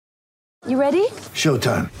You ready?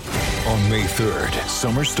 Showtime. On May 3rd,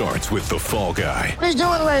 summer starts with The Fall Guy. Let's do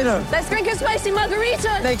it later. Let's drink a spicy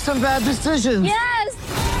margarita. Make some bad decisions. Yes!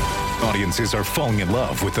 Audiences are falling in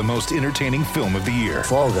love with the most entertaining film of the year.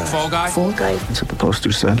 Fall Guy. Fall Guy? Fall guy. That's what the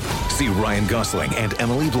poster said. See Ryan Gosling and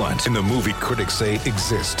Emily Blunt in the movie critics say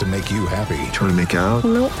exists to make you happy. Trying to make it out?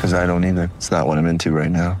 Nope. Because I don't either. It's not what I'm into right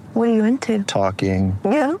now. What are you into? Talking.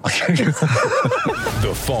 Yeah.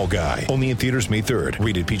 The Fall Guy. Only in theaters May 3rd.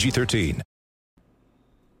 Rated PG-13.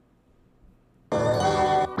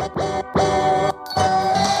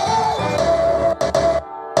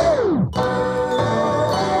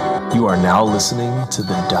 You are now listening to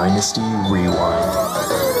the Dynasty Rewind.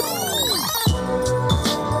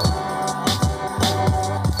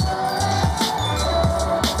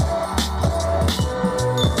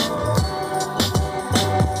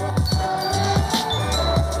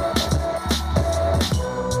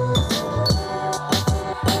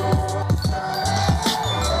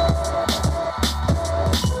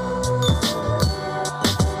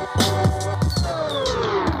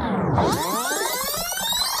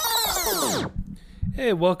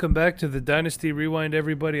 Hey, welcome back to the Dynasty Rewind,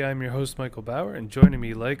 everybody. I'm your host, Michael Bauer, and joining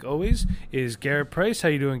me, like always, is Garrett Price. How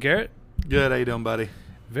you doing, Garrett? Good. How you doing, buddy?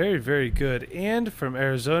 Very, very good. And from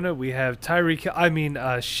Arizona, we have Shevin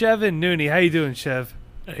Nooney. How you doing, Chev?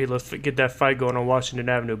 Hey, let's get that fight going on Washington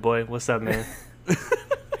Avenue, boy. What's up, man?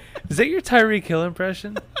 Is that your Tyreek Hill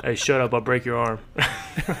impression? Hey, shut up. I'll break your arm.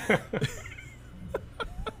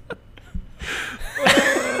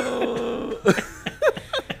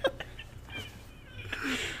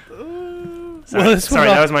 Sorry,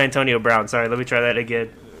 that was my Antonio Brown. Sorry, let me try that again.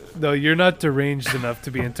 No, you're not deranged enough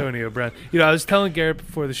to be Antonio Brown. You know, I was telling Garrett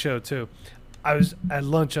before the show, too. I was at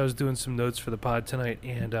lunch. I was doing some notes for the pod tonight,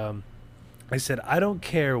 and I said, I don't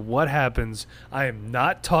care what happens. I am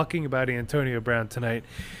not talking about Antonio Brown tonight.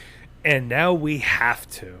 And now we have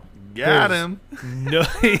to. Got him. No,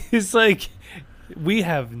 it's like we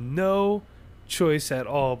have no choice at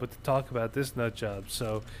all but to talk about this nut job.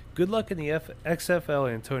 So good luck in the XFL,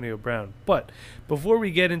 Antonio Brown. But before we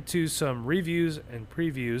get into some reviews and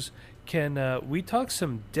previews, can we talk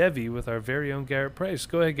some Devy with our very own Garrett Price?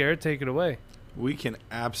 Go ahead, Garrett, take it away. We can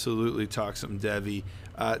absolutely talk some Devy.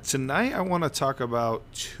 Tonight I want to talk about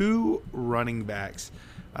two running backs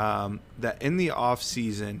that in the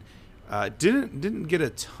offseason didn't get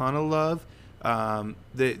a ton of love.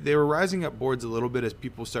 They were rising up boards a little bit as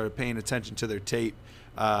people started paying attention to their tape,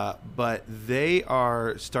 but they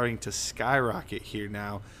are starting to skyrocket here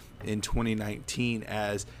now in 2019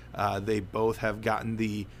 as they both have gotten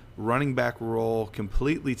the running back role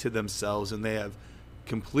completely to themselves, and they have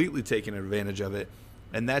completely taken advantage of it.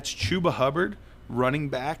 And that's Chuba Hubbard, running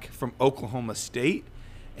back from Oklahoma State,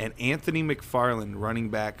 and Anthony McFarland, running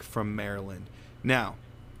back from Maryland. Now,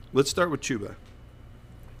 let's start with Chuba.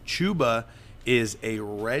 Chuba is a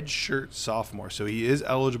redshirt sophomore, so he is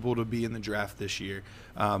eligible to be in the draft this year.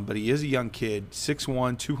 But he is a young kid,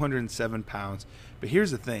 6'1", 207 pounds. But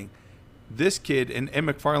here's the thing. This kid, and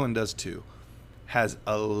McFarland does too, has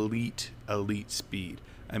elite speed.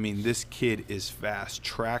 I mean, this kid is fast,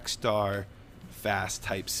 track star, fast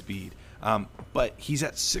type speed. But he's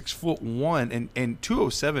at 6'1", and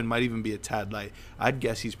 207 might even be a tad light. I'd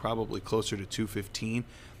guess he's probably closer to 215.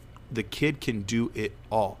 The kid can do it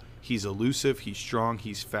all. He's elusive, he's strong,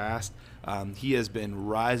 he's fast. He has been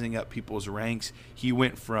rising up people's ranks. He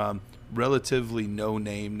went from relatively no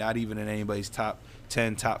name, not even in anybody's top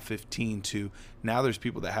 10, top 15, to now there's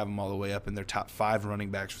people that have him all the way up in their top 5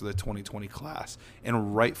 running backs for the 2020 class,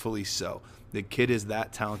 and rightfully so. The kid is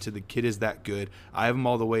that talented. The kid is that good. I have him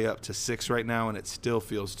all the way up to 6 right now, and it still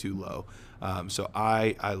feels too low. So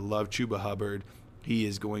I love Chuba Hubbard. He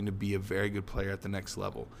is going to be a very good player at the next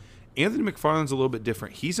level. Anthony McFarland's a little bit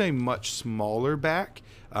different. He's a much smaller back.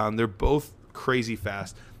 They're both crazy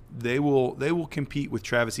fast. They will compete with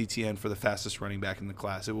Travis Etienne for the fastest running back in the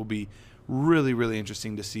class. It will be really, really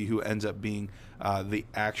interesting to see who ends up being the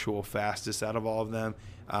actual fastest out of all of them.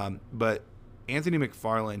 But Anthony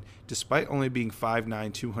McFarland, despite only being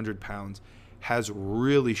 5'9", 200 pounds, has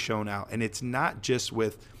really shown out. And it's not just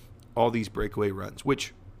with all these breakaway runs,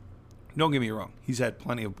 which, don't get me wrong, he's had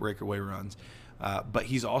plenty of breakaway runs. But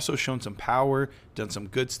he's also shown some power, done some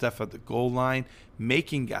good stuff at the goal line,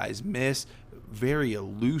 making guys miss, very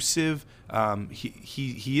elusive.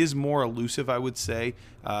 He is more elusive, I would say,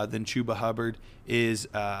 than Chuba Hubbard is,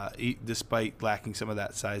 despite lacking some of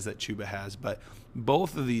that size that Chuba has. But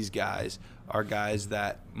both of these guys are guys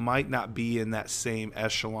that might not be in that same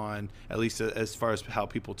echelon, at least as far as how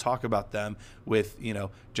people talk about them, with,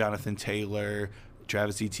 Jonathan Taylor,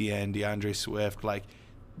 Travis Etienne, DeAndre Swift. Like,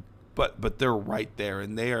 but they're right there,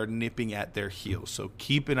 and they are nipping at their heels. So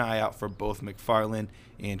keep an eye out for both McFarland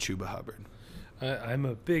and Chuba Hubbard. I'm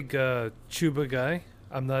a big Chuba guy.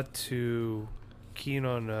 I'm not too keen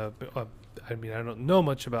on. I don't know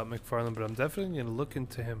much about McFarland, but I'm definitely going to look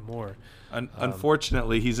into him more.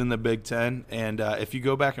 Unfortunately, he's in the Big Ten, and if you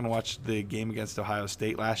go back and watch the game against Ohio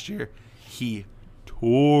State last year, he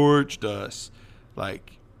torched us.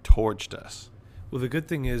 Well, the good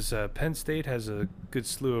thing is Penn State has a good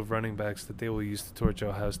slew of running backs that they will use to torch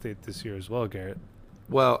Ohio State this year as well, Garrett.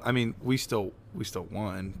 Well, I mean, we still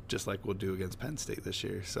won, just like we'll do against Penn State this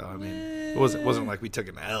year. So, I mean, it wasn't like we took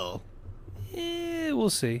an L. We'll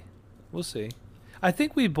see. I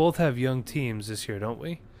think we both have young teams this year, don't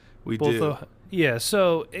we? We do. Yeah,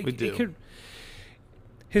 so We do. It could.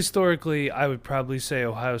 Historically, I would probably say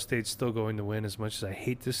Ohio State's still going to win, as much as I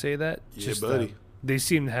hate to say that. Yeah, buddy. They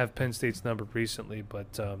seem to have Penn State's number recently,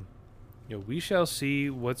 but we shall see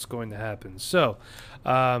what's going to happen. So,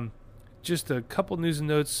 just a couple news and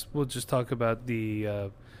notes. We'll just talk about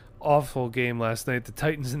the awful game last night, the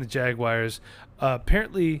Titans and the Jaguars.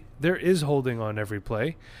 Apparently, there is holding on every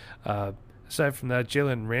play. Aside from that,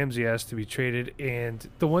 Jalen Ramsey has to be traded. And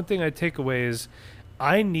the one thing I take away is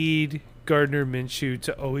I need Gardner Minshew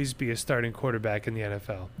to always be a starting quarterback in the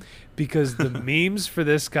NFL, because the memes for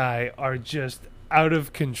this guy are just out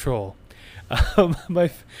of control. My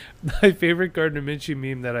favorite Gardner Minshew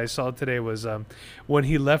meme that I saw today was when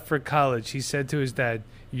he left for college, he said to his dad,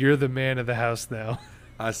 "You're the man of the house now."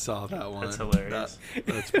 I saw that one. That's hilarious.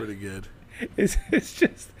 That's pretty good. It's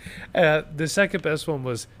just the second best one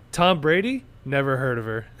was Tom Brady. Never heard of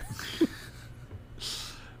her.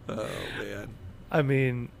 Oh, man. I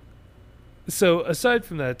mean, so aside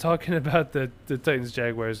from that, talking about the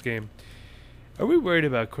Titans-Jaguars game, are we worried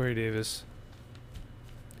about Corey Davis?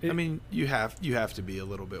 I mean, you have to be a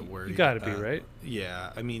little bit worried. You got to be, right?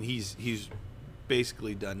 Yeah. I mean, he's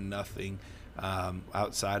basically done nothing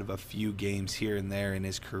outside of a few games here and there in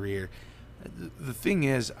his career. The thing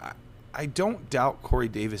is, I don't doubt Corey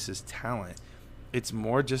Davis's talent. It's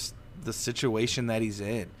more just the situation that he's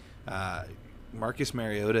in. Marcus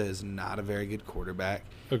Mariota is not a very good quarterback.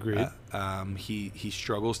 Agreed. He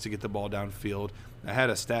struggles to get the ball downfield. I had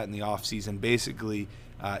a stat in the offseason. Basically,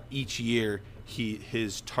 each year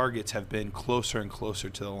his targets have been closer and closer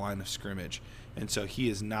to the line of scrimmage. And so he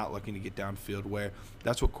is not looking to get downfield, where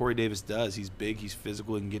that's what Corey Davis does. He's big, he's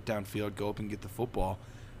physical, he can get downfield, go up and get the football.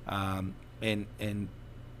 And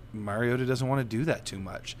Mariota doesn't want to do that too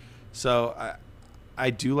much. So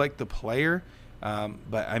I do like the player,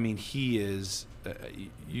 but, I mean, he is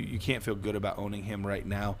you can't feel good about owning him right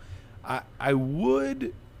now. I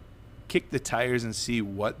would kick the tires and see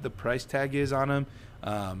what the price tag is on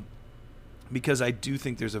him, because I do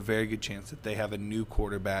think there's a very good chance that they have a new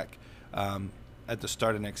quarterback at the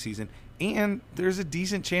start of next season, and there's a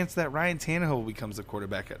decent chance that Ryan Tannehill becomes the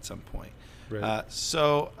quarterback at some point. Right.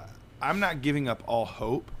 So I'm not giving up all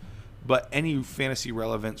hope, but any fantasy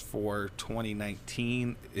relevance for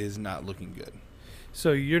 2019 is not looking good.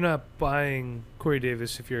 So you're not buying Corey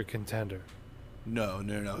Davis if you're a contender? No.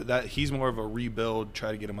 That he's more of a rebuild,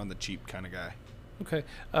 try to get him on the cheap kind of guy. Okay.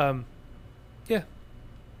 Yeah,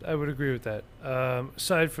 I would agree with that.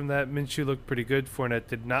 Aside from that, Minshew looked pretty good. Fournette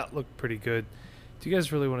did not look pretty good. Do you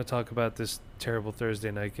guys really want to talk about this terrible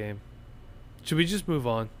Thursday night game? Should we just move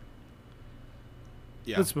on?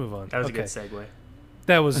 Yeah. Let's move on. That was Okay. a good segue.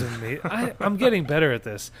 That was amazing. I'm getting better at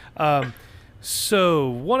this. So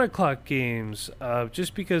 1 o'clock games,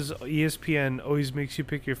 just because ESPN always makes you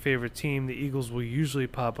pick your favorite team, the Eagles will usually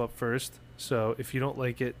pop up first. So if you don't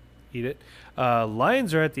like it, eat it.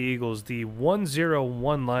 Lions are at the Eagles. The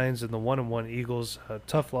 1-0-1 Lions and the 1-1 Eagles. A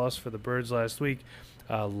tough loss for the Birds last week.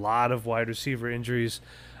 A lot of wide receiver injuries.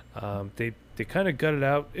 They kind of gutted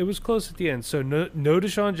out. It was close at the end. So no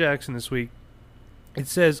Deshaun Jackson this week. It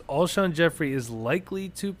says Alshon Jeffrey is likely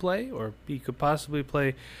to play, or he could possibly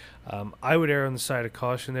play. I would err on the side of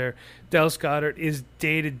caution there. Dallas Goedert is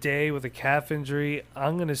day-to-day with a calf injury.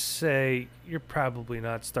 I'm going to say you're probably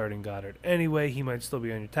not starting Goddard. Anyway, he might still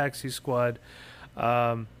be on your taxi squad.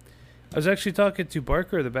 I was actually talking to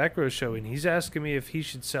Barker of the Back Row Show, and he's asking me if he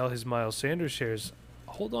should sell his Miles Sanders shares.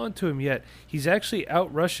 Hold on to him yet. He's actually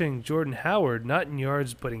out-rushing Jordan Howard, not in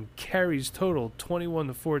yards, but in carries total,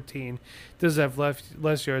 21-14. Does have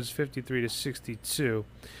less yards, 53-62.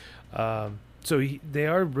 So they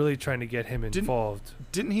are really trying to get him involved.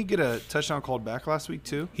 Didn't he get a touchdown called back last week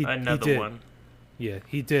too? Another did. one. Yeah,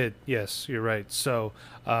 he did. Yes, you're right. So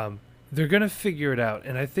they're going to figure it out.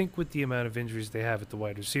 And I think with the amount of injuries they have at the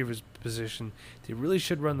wide receivers position, they really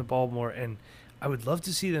should run the ball more. And I would love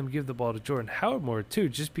to see them give the ball to Jordan Howard more, too,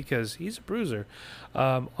 just because he's a bruiser.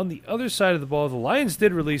 On the other side of the ball, the Lions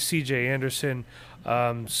did release C.J. Anderson,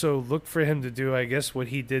 so look for him to do, I guess, what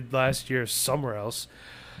he did last year somewhere else.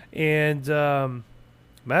 And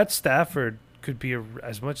Matt Stafford could be,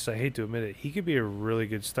 as much as I hate to admit it, he could be a really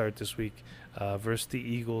good start this week versus the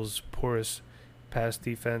Eagles' porous pass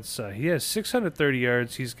defense. He has 630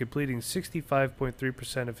 yards. He's completing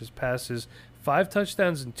 65.3% of his passes, 5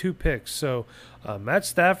 touchdowns and 2 picks. So Matt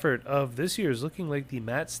Stafford of this year is looking like the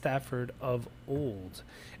Matt Stafford of old.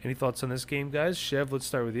 Any thoughts on this game, guys? Chev, let's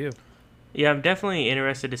start with you. Yeah, I'm definitely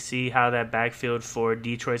interested to see how that backfield for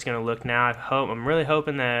Detroit's going to look now. I'm really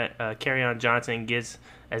hoping that Kerryon Johnson gets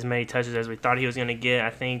as many touches as we thought he was going to get. I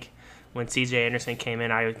think when C.J. Anderson came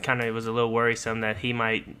in, I kind of was a little worrisome that he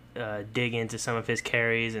might dig into some of his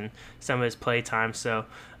carries and some of his play time. So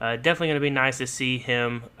definitely going to be nice to see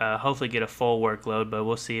him hopefully get a full workload, but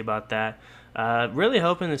we'll see about that. Really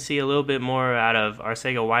hoping to see a little bit more out of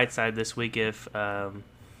Arcega-Whiteside this week if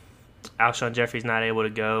Alshon Jeffrey's not able to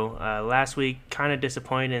go. Last week, kind of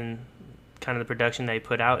disappointed in kind of the production that he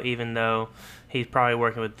put out, even though he's probably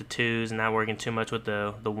working with the twos and not working too much with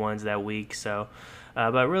the ones that week. So,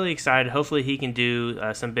 but really excited. Hopefully he can do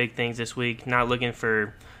some big things this week. Not looking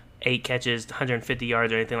for 8 catches, 150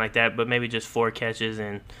 yards or anything like that, but maybe just 4 catches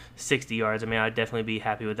and 60 yards. I mean, I'd definitely be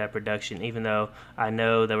happy with that production, even though I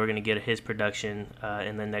know that we're going to get his production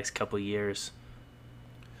in the next couple of years.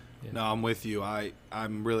 Yeah. No, I'm with you.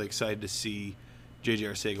 I'm really excited to see J.J.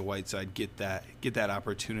 Arcega-Whiteside get that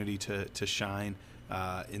opportunity to shine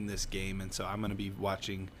in this game, and so I'm going to be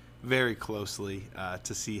watching very closely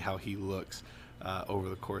to see how he looks over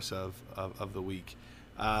the course of the week.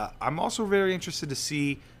 I'm also very interested to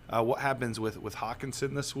see what happens with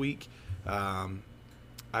Hawkinson this week.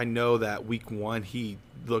 I know that week 1 he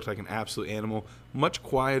looked like an absolute animal. Much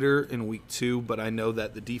quieter in week 2, but I know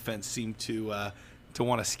that the defense seemed to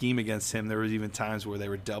want to scheme against him. There was even times where they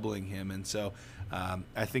were doubling him, and so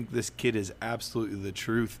I think this kid is absolutely the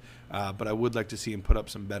truth, but I would like to see him put up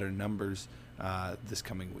some better numbers this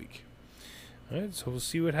coming week. All right, so we'll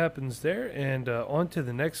see what happens there. And on to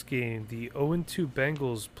the next game. The 0-2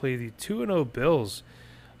 Bengals play the 2-0 Bills.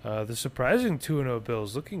 The surprising 2-0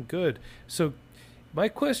 Bills, looking good. So my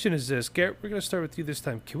question is this. Garrett, we're going to start with you this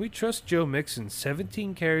time. Can we trust Joe Mixon?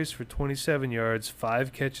 17 carries for 27 yards,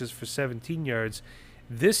 5 catches for 17 yards.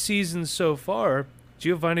 This season so far,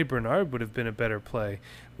 Giovanni Bernard would have been a better play.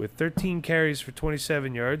 With 13 carries for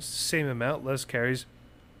 27 yards, same amount, less carries.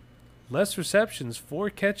 Less receptions, 4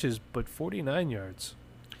 catches, but 49 yards.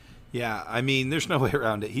 Yeah, I mean, there's no way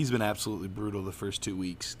around it. He's been absolutely brutal the first 2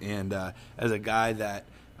 weeks. And as a guy that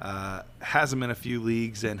has him in a few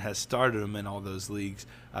leagues and has started him in all those leagues,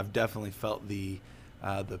 I've definitely felt the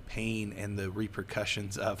pain and the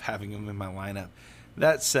repercussions of having him in my lineup.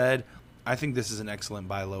 That said, I think this is an excellent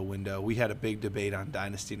buy low window. We had a big debate on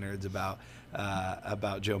Dynasty Nerds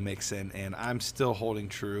about Joe Mixon, and I'm still holding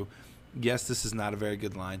true. Yes, this is not a very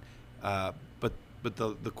good line. But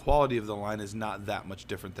the quality of the line is not that much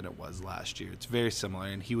different than it was last year. It's very similar,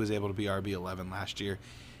 and he was able to be RB11 last year.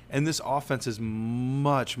 And this offense is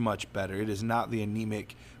much, much better. It is not the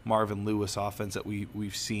anemic Marvin Lewis offense that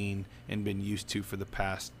we've seen and been used to for the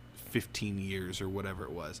past 15 years or whatever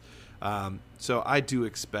it was. So I do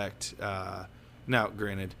expect now,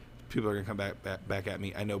 granted, people are going to come back at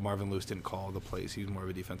me. I know Marvin Lewis didn't call the plays. He's more of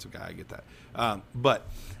a defensive guy. I get that. But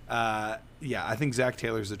I think Zach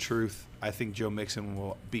Taylor's the truth. I think Joe Mixon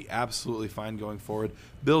will be absolutely fine going forward.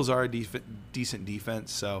 Bills are a decent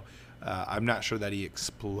defense, so I'm not sure that he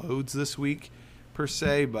explodes this week per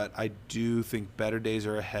se, but I do think better days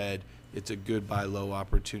are ahead. It's a good buy low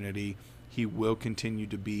opportunity. He will continue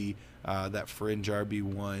to be that fringe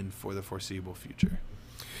RB1 for the foreseeable future.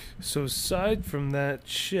 So aside from that,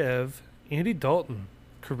 Chev, Andy Dalton,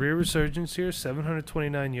 career resurgence here,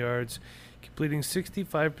 729 yards, completing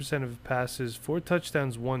 65% of his passes, 4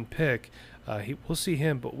 touchdowns, 1 pick. We'll see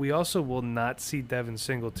him, but we also will not see Devin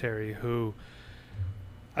Singletary, who,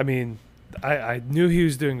 I mean, I knew he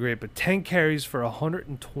was doing great, but 10 carries for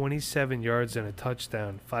 127 yards and a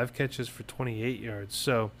touchdown, 5 catches for 28 yards.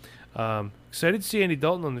 So excited to see Andy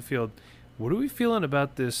Dalton on the field. What are we feeling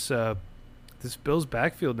about this Bills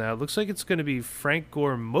backfield now? It looks like it's going to be Frank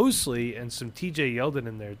Gore mostly and some TJ Yeldon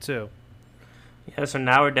in there too. Yeah, so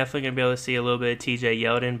now we're definitely going to be able to see a little bit of TJ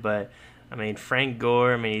Yeldon, but I mean, Frank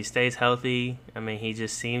Gore, I mean, he stays healthy. I mean, he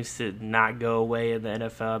just seems to not go away in the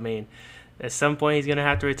NFL. I mean, at some point he's going to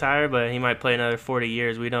have to retire, but he might play another 40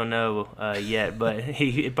 years. We don't know yet, but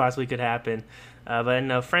it possibly could happen. But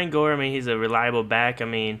no, Frank Gore, I mean, he's a reliable back. I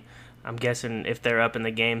mean, I'm guessing if they're up in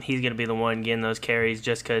the game, he's going to be the one getting those carries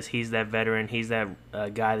just because he's that veteran. He's that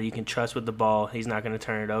guy that you can trust with the ball. He's not going to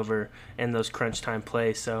turn it over in those crunch time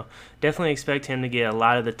plays. So definitely expect him to get a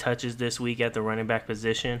lot of the touches this week at the running back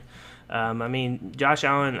position. Josh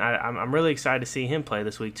Allen, I'm really excited to see him play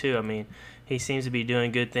this week too. He seems to be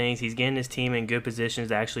doing good things. He's getting his team in good positions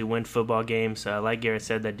to actually win football games. Like Garrett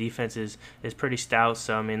said, that defense is pretty stout,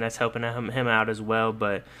 so that's helping him out as well.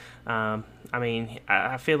 But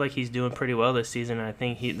I feel like he's doing pretty well this season. I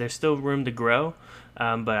think there's still room to grow,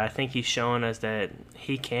 but I think he's showing us that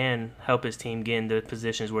he can help his team get into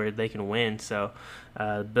positions where they can win. So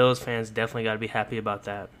Bills fans definitely got to be happy about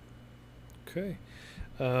that. Okay.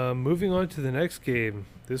 Moving on to the next game.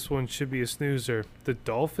 This one should be a snoozer. The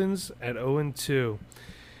Dolphins at 0-2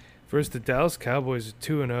 versus the Dallas Cowboys at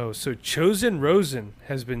 2-0. So Chosen Rosen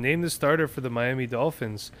has been named the starter for the Miami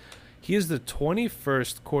Dolphins. He is the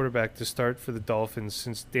 21st quarterback to start for the Dolphins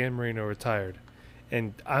since Dan Marino retired.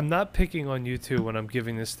 And I'm not picking on you two when I'm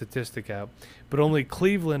giving this statistic out, but only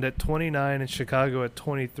Cleveland at 29 and Chicago at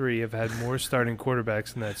 23 have had more starting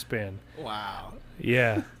quarterbacks in that span. Wow.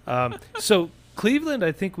 Yeah. So Cleveland,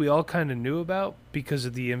 I think we all kind of knew about because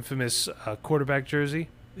of the infamous quarterback jersey,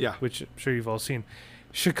 which I'm sure you've all seen.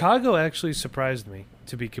 Chicago actually surprised me,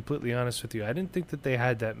 to be completely honest with you. I didn't think that they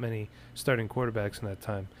had that many starting quarterbacks in that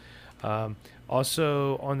time.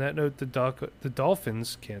 Also, on that note, the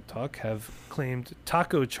Dolphins, have claimed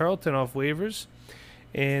Taco Charlton off waivers,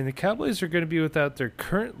 and the Cowboys are going to be without their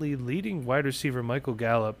currently leading wide receiver, Michael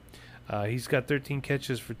Gallup. He's got 13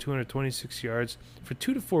 catches for 226 yards for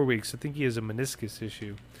 2 to 4 weeks. I think he has a meniscus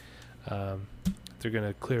issue they're going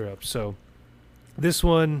to clear up. So this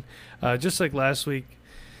one, just like last week,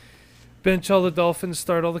 bench all the Dolphins,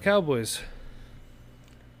 start all the Cowboys.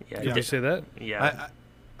 Yeah, Did you say that? Yeah.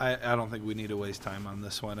 I don't think we need to waste time on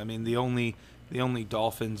this one. The only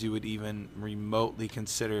Dolphins you would even remotely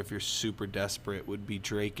consider if you're super desperate would be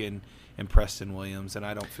Drake and Preston Williams, and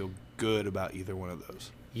I don't feel good about either one of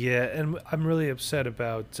those. Yeah, and I'm really upset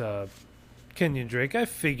about Kenyon Drake. I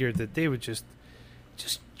figured that they would just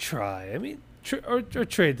try. Or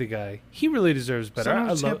trade the guy. He really deserves better. I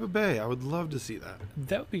love Tampa Bay. I would love to see that.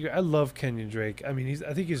 That would be great. I love Kenyon Drake. I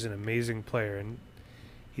think he's an amazing player, and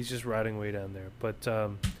he's just riding way down there. But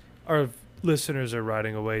our listeners are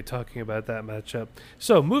riding away talking about that matchup.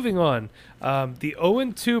 So moving on, the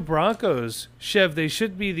 0-2 Broncos, Chev, they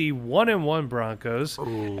should be the 1-1 Broncos,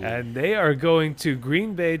 and they are going to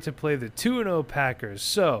Green Bay to play the 2-0 Packers.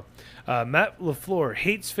 So Matt LaFleur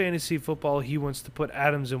hates fantasy football. He wants to put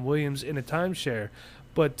Adams and Williams in a timeshare.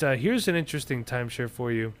 But here's an interesting timeshare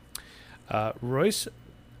for you. Royce.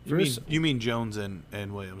 You mean Jones and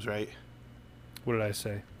Williams, right? What did I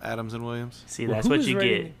say? Adams and Williams. See, that's what you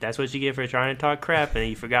get. That's what you get for trying to talk crap, and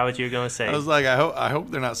you forgot what you were going to say. I was like, I hope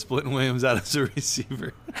they're not splitting Williams out as a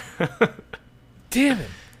receiver. Damn it.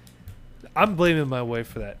 I'm blaming my wife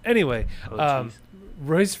for that. Anyway,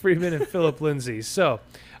 Royce Freeman and Phillip Lindsay. So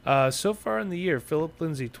far in the year, Phillip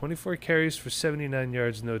Lindsay, 24 carries for 79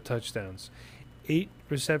 yards, no touchdowns. 8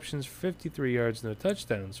 receptions for 53 yards, no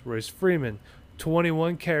touchdowns. Royce Freeman,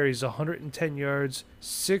 21 carries, 110 yards,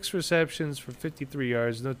 6 receptions for 53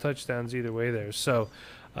 yards, no touchdowns either way there. So,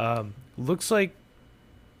 looks like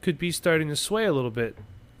could be starting to sway a little bit.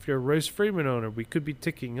 If you're a Royce Freeman owner, we could be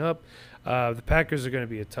ticking up. The Packers are going to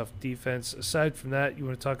be a tough defense. Aside from that, you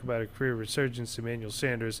want to talk about a career resurgence, Emmanuel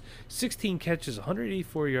Sanders, 16 catches,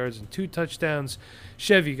 184 yards, and 2 touchdowns.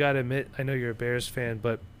 Chev, you got to admit, I know you're a Bears fan,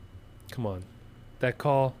 but come on. That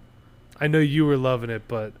call, I know you were loving it,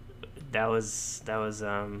 but That was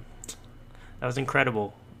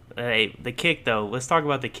incredible. Hey, the kick though. Let's talk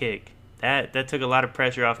about the kick. That took a lot of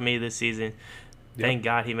pressure off me this season. Yep. Thank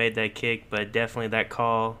God he made that kick, but definitely that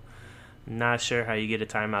call. Not sure how you get a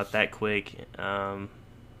timeout that quick.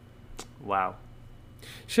 Wow.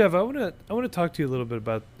 Chev, I want to talk to you a little bit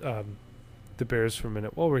about the Bears for a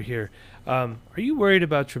minute while we're here. Are you worried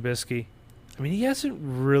about Trubisky? He hasn't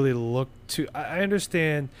really looked too. I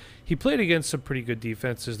understand he played against some pretty good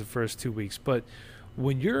defenses the first 2 weeks, but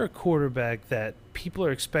when you're a quarterback that people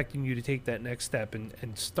are expecting you to take that next step and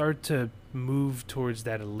start to move towards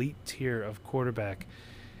that elite tier of quarterback,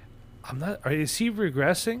 is he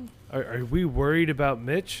regressing? Are we worried about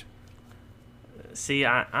Mitch? See,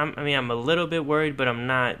 I'm a little bit worried, but I'm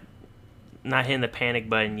not hitting the panic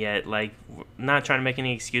button yet. Like, not trying to make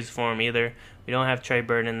any excuse for him either. We don't have Trey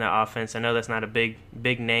Burton in the offense. I know that's not a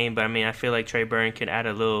big name, but I feel like Trey Burton could add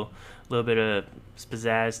a little bit of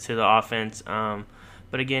pizzazz to the offense.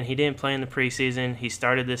 But again, he didn't play in the preseason. He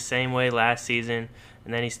started the same way last season,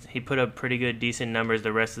 and then he put up pretty good, decent numbers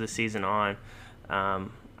the rest of the season on.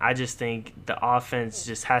 I just think the offense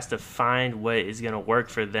just has to find what is going to work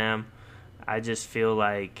for them. I just feel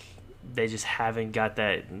like they just haven't got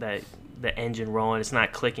the engine rolling. It's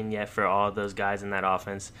not clicking yet for all of those guys in that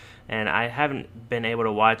offense. And I haven't been able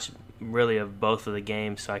to watch really of both of the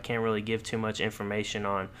games, so I can't really give too much information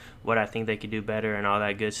on what I think they could do better and all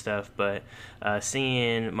that good stuff. But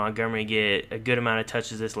seeing Montgomery get a good amount of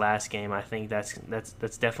touches this last game, I think that's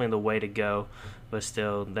definitely the way to go. But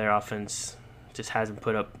still, their offense just hasn't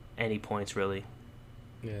put up any points really.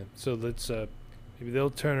 Yeah, so let's maybe they'll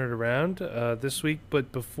turn it around this week.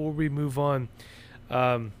 But before we move on,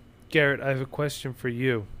 Garrett, I have a question for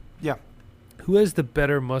you. Yeah. Who has the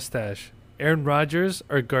better mustache, Aaron Rodgers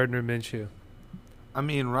or Gardner Minshew? I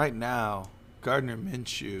mean, right now, Gardner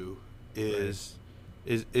Minshew is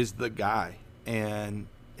the guy, and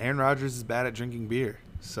Aaron Rodgers is bad at drinking beer.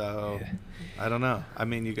 So yeah. I don't know. I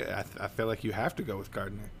mean, I feel like you have to go with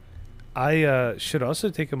Gardner. I should also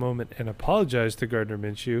take a moment and apologize to Gardner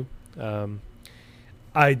Minshew.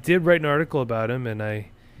 I did write an article about him, and I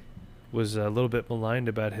was a little bit maligned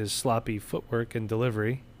about his sloppy footwork and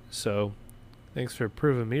delivery. So thanks for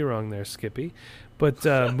proving me wrong there, Skippy. But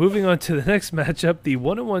moving on to the next matchup, the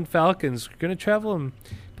 1-1 Falcons are going to travel and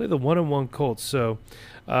play the 1-1 Colts. So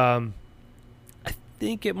I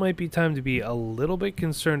think it might be time to be a little bit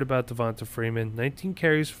concerned about Devonta Freeman. 19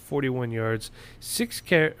 carries for 41 yards, 6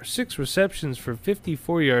 receptions for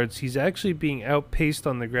 54 yards. He's actually being outpaced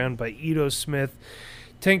on the ground by Ito Smith.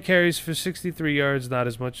 10 carries for 63 yards, not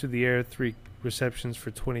as much of the air, 3 receptions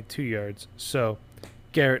for 22 yards. So,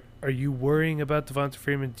 Garrett, are you worrying about Devonta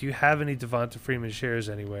Freeman? Do you have any Devonta Freeman shares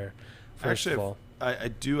anywhere, first of all? I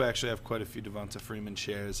do actually have quite a few Devonta Freeman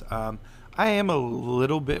shares. I am a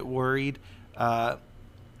little bit worried. I'll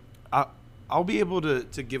be able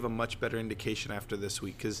to give a much better indication after this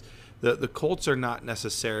week because the Colts are not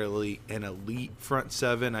necessarily an elite front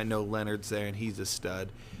seven. I know Leonard's there, and he's a stud.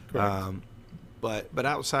 Correct. But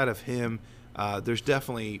outside of him, there's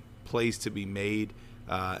definitely plays to be made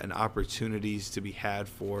and opportunities to be had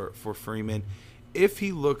for Freeman. If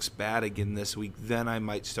he looks bad again this week, then I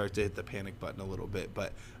might start to hit the panic button a little bit.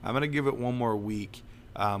 But I'm going to give it one more week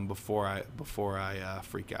before I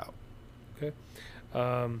freak out. Okay.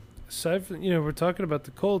 Aside from, we're talking about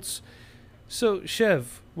the Colts. So,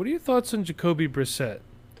 Chev, what are your thoughts on Jacoby Brissett?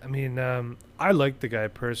 I mean, I like the guy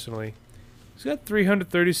personally. He's got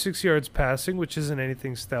 336 yards passing, which isn't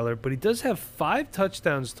anything stellar, but he does have 5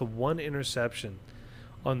 touchdowns to 1 interception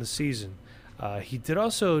on the season. He did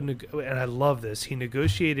also, and I love this, he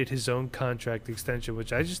negotiated his own contract extension,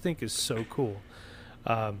 which I just think is so cool.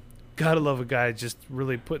 Gotta love a guy just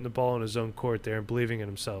really putting the ball in his own court there and believing in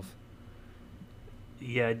himself.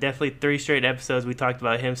 Yeah, definitely 3 straight episodes we talked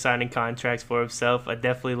about him signing contracts for himself. I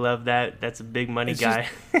definitely love that. That's a big money guy.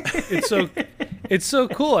 It's so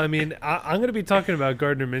cool. I mean, I'm going to be talking about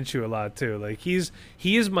Gardner Minshew a lot too. Like he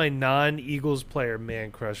is my non-Eagles player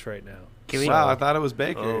man crush right now. Wow, I thought it was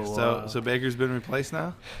Baker. Oh, wow. So Baker's been replaced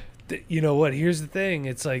now? You know what? Here's the thing.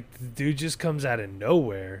 It's like the dude just comes out of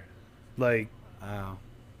nowhere. Like, wow.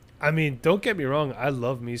 I mean, don't get me wrong. I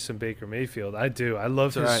love me some Baker Mayfield. I do. I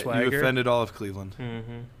love his swagger. You offended all of Cleveland.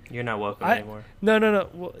 Mm-hmm. You're not welcome anymore. No.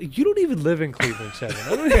 Well, you don't even live in Cleveland,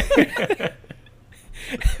 Kevin.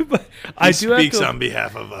 But he speaks on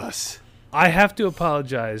behalf of us. I have to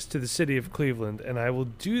apologize to the city of Cleveland, and I will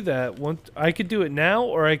do that. I could do it now,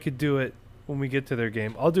 or I could do it when we get to their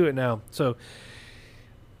game. I'll do it now. So,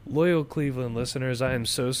 loyal Cleveland listeners, I am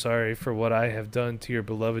so sorry for what I have done to your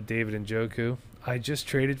beloved David Njoku. I just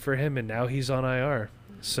traded for him, and now he's on IR.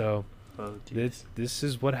 So this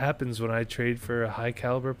is what happens when I trade for a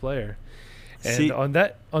high-caliber player. And on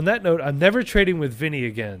that note, I'm never trading with Vinny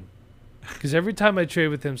again, because every time I trade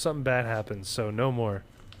with him, something bad happens. So no more.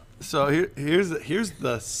 So here's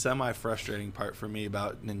the semi-frustrating part for me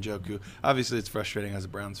about Njoku. Obviously, it's frustrating as a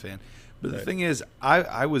Browns fan. But the thing is,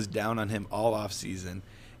 I was down on him all offseason.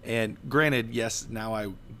 And granted, yes, now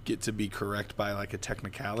I get to be correct by, like, a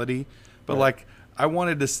technicality. But, like, I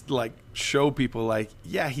wanted to, like, show people, like,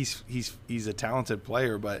 yeah, he's a talented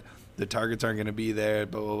player, but the targets aren't going to be there,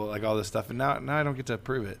 blah, blah, blah, like all this stuff. And now I don't get to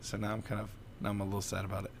prove it. So now I'm a little sad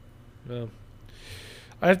about it. Well,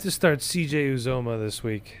 I have to start CJ Uzoma this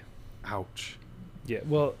week. Ouch. Yeah,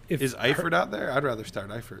 well, is Eifert out there? I'd rather start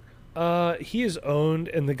Eifert. He is owned,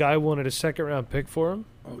 and the guy wanted a second-round pick for him.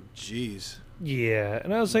 Oh, jeez. Yeah,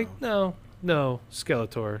 and I was like, no,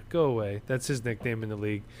 Skeletor, go away. That's his nickname in the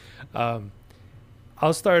league.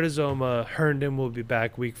 I'll start Uzoma. Herndon will be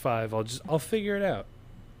back week 5. I'll figure it out.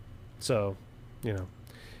 So,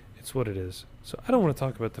 it's what it is. So I don't want to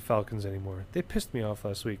talk about the Falcons anymore. They pissed me off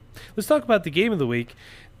last week. Let's talk about the game of the week.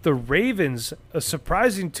 the Ravens, a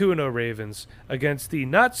surprising 2-0 Ravens against the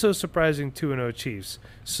not so surprising 2-0 Chiefs.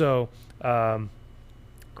 So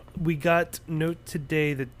we got note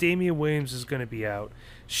today that Damian Williams is going to be out.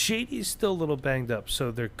 Shady is still a little banged up, so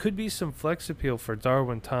there could be some flex appeal for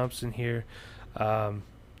Darwin Thompson here. I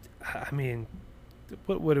mean,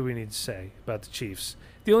 what do we need to say about the Chiefs?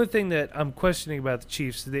 The only thing that I'm questioning about the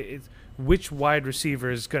Chiefs is which wide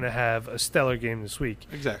receiver is going to have a stellar game this week.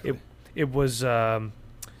 Exactly. It was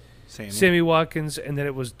Sammy Watkins, and then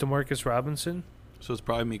it was Demarcus Robinson. So it's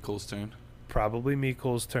probably Mecole's turn. Probably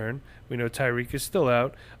Mecole's turn. We know Tyreek is still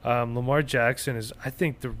out. Lamar Jackson is, I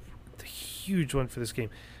think, the huge one for this game.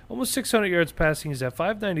 Almost 600 yards passing. He's at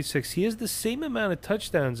 596. He has the same amount of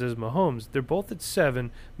touchdowns as Mahomes. They're both at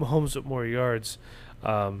 7. Mahomes with more yards.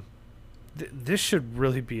 This should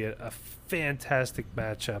really be a fantastic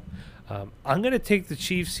matchup. I'm going to take the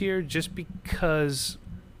Chiefs here just because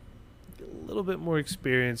a little bit more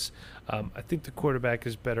experience. I think the quarterback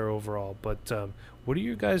is better overall. But what are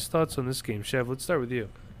your guys' thoughts on this game? Chev, let's start with you.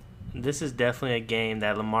 This is definitely a game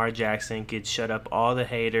that Lamar Jackson could shut up all the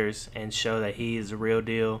haters and show that he is the real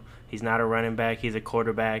deal. He's not a running back. He's a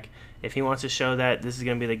quarterback. If he wants to show that, this is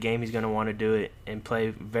going to be the game he's going to want to do it and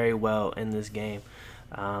play very well in this game.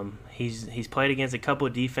 He's played against a couple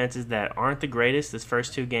of defenses that aren't the greatest his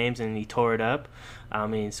first 2 games, and he tore it up. I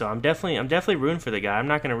mean, so I'm definitely rooting for the guy. I'm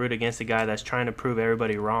not going to root against a guy that's trying to prove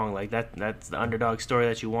everybody wrong. Like that's the underdog story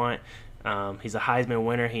that you want. He's a Heisman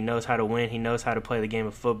winner. He knows how to win. He knows how to play the game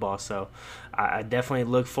of football. So I definitely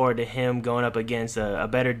look forward to him going up against a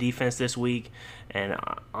better defense this week. And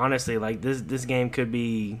honestly, like this game could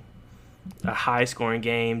be a high-scoring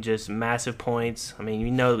game, just massive points. I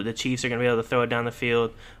mean, the Chiefs are going to be able to throw it down the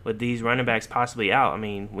field with these running backs possibly out. I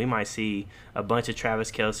mean, we might see a bunch of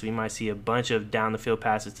Travis Kelce. We might see a bunch of down-the-field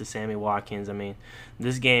passes to Sammy Watkins. I mean,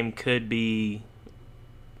 this game could be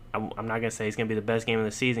 – I'm not going to say it's going to be the best game of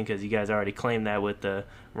the season because you guys already claimed that with the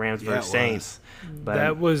Rams versus Saints. But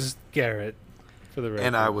that was Garrett for the record.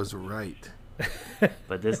 And I was right.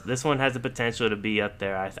 But this one has the potential to be up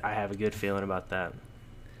there. I have a good feeling about that.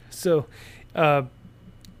 So,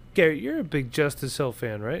 Garrett, you're a big Justice Hill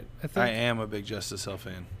fan, right? I am a big Justice Hill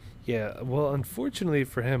fan. Yeah, well, unfortunately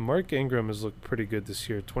for him, Mark Ingram has looked pretty good this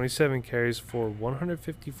year. 27 carries for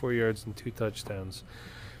 154 yards and 2 touchdowns.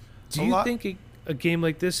 Do you think a game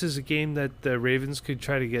like this is a game that the Ravens could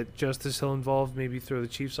try to get Justice Hill involved, maybe throw the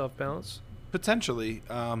Chiefs off balance? Potentially.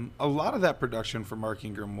 A lot of that production for Mark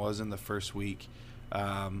Ingram was in the first week.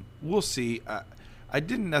 We'll see. I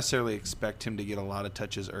didn't necessarily expect him to get a lot of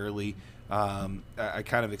touches early. I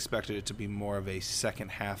kind of expected it to be more of a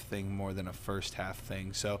second half thing more than a first half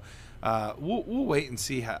thing. So we'll wait and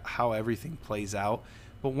see how everything plays out.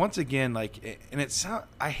 But once again,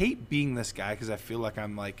 I hate being this guy because I feel like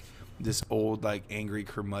I'm like this old angry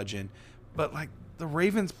curmudgeon. But the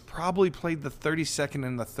Ravens probably played the 32nd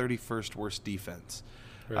and the 31st worst defense.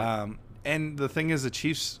 Right. And the thing is, the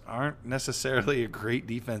Chiefs aren't necessarily a great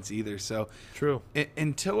defense either. So true.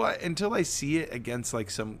 Until I see it against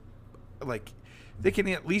some they can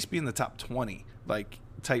at least be in the top 20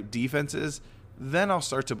 type defenses, then I'll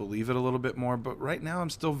start to believe it a little bit more. But right now,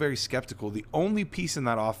 I'm still very skeptical. The only piece in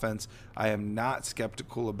that offense I am not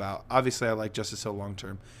skeptical about. Obviously, I like Justice Hill long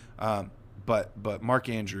term, but Mark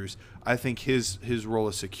Andrews, I think his role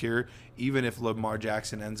is secure. Even if Lamar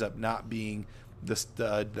Jackson ends up not being the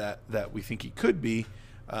stud that we think he could be,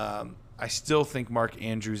 I still think Mark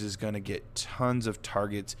Andrews is going to get tons of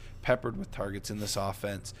targets, peppered with targets in this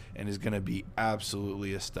offense, and is going to be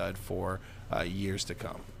absolutely a stud for years to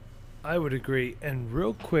come. I would agree. And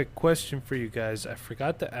real quick question for you guys. I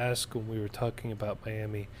forgot to ask when we were talking about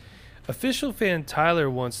Miami. Official fan Tyler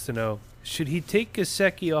wants to know, should he take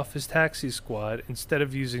Gesicki off his taxi squad instead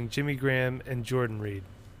of using Jimmy Graham and Jordan Reed?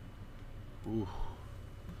 Ooh,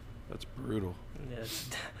 that's brutal. Yes,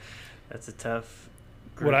 that's a tough.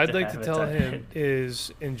 What I'd like to tell him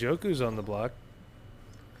is Njoku's on the block.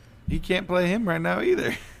 He can't play him right now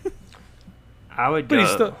either. I would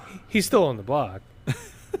go. But he's still on the block.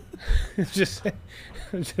 I'm just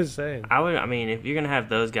saying. I mean, if you're gonna have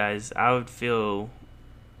those guys, I would feel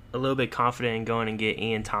a little bit confident in going and get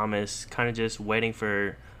Ian Thomas. Kind of just waiting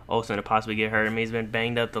for Olsen to possibly get hurt. I mean, he's been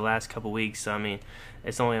banged up the last couple weeks. So I mean,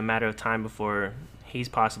 it's only a matter of time before he's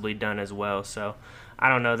possibly done as well. So I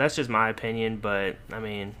don't know. That's just my opinion, but I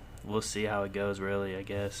mean, we'll see how it goes. Really, I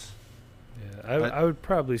guess. Yeah, I would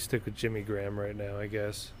probably stick with Jimmy Graham right now, I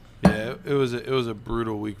guess. Yeah, it was a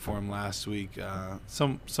brutal week for him last week.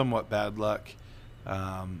 Somewhat bad luck.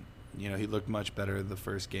 He looked much better the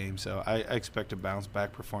first game, so I expect a bounce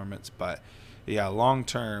back performance. But yeah, long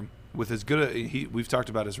term, with as good we've talked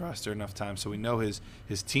about his roster enough times, so we know his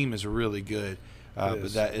team is really good.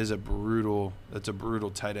 But that is a brutal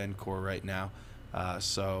tight end core right now.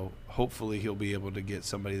 So hopefully he'll be able to get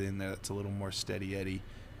somebody in there that's a little more steady Eddie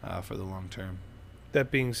for the long term. That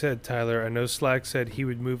being said, Tyler, I know Slack said he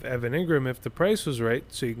would move Evan Ingram if the price was right,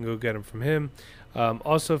 so you can go get him from him.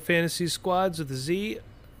 Also, fantasy squads with a Z,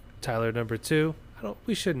 Tyler number 2.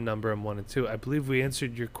 We shouldn't number him 1 and 2. I believe we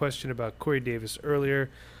answered your question about Corey Davis earlier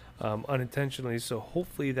unintentionally, so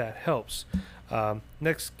hopefully that helps.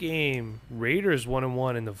 Next game, Raiders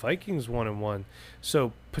 1-1 and the Vikings 1-1.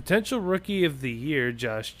 So potential rookie of the year,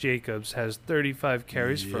 Josh Jacobs, has 35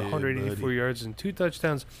 carries for 184 yards and 2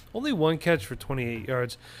 touchdowns, only 1 catch for 28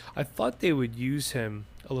 yards. I thought they would use him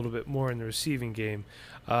a little bit more in the receiving game.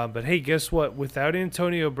 But hey, guess what? Without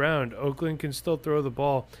Antonio Brown, Oakland can still throw the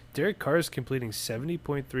ball. Derek Carr is completing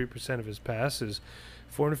 70.3% of his passes.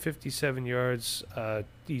 457 yards.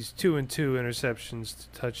 He's 2 and 2 interceptions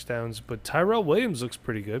to touchdowns. But Tyrell Williams looks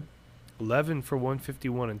pretty good. 11 for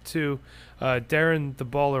 151 and 2. Darren the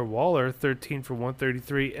Baller Waller, 13 for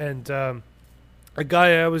 133. And a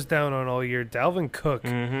guy I was down on all year, Dalvin Cook.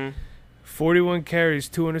 41 carries,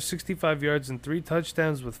 265 yards, and 3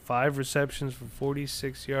 touchdowns with 5 receptions for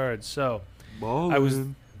 46 yards. So I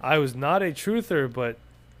was not a truther, but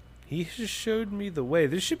he just showed me the way.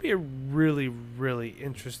 This should be a really, really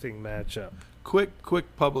interesting matchup.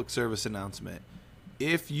 Quick public service announcement.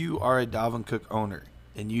 If you are a Dalvin Cook owner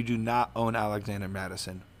and you do not own Alexander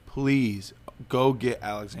Madison, please go get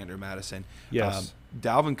Alexander Madison. Yes.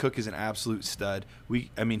 Dalvin Cook is an absolute stud.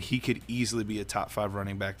 He could easily be a top 5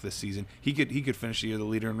 running back this season. He could finish the year the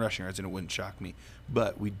leader in rushing yards, and it wouldn't shock me.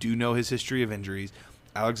 But we do know his history of injuries.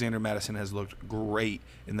 Alexander Madison has looked great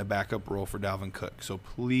in the backup role for Dalvin Cook. So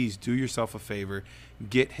please do yourself a favor,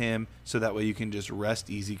 get him so that way you can just rest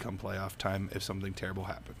easy come playoff time if something terrible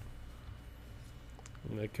happened.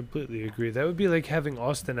 I completely agree. That would be like having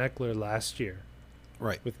Austin Eckler last year.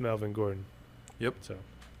 Right. With Melvin Gordon. Yep. So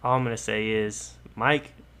all I'm going to say is,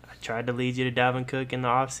 Mike, I tried to lead you to Dalvin Cook in the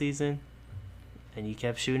offseason, and you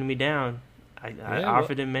kept shooting me down. I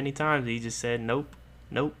offered him many times. He just said, nope.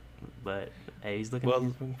 But, hey, he's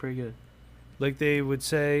looking pretty good. Like they would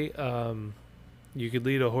say, you could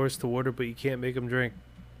lead a horse to water, but you can't make him drink.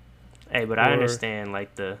 Hey, but I understand,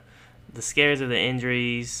 like, the scares of the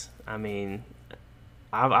injuries. I mean,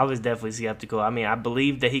 I was definitely skeptical. I mean, I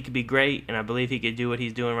believe that he could be great, and I believe he could do what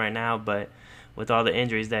he's doing right now, but with all the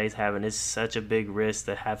injuries that he's having, it's such a big risk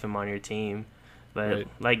to have him on your team. But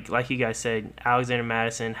like you guys said, Alexander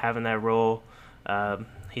Madison having that role,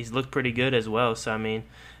 he's looked pretty good as well. So, I mean,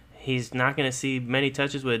 he's not going to see many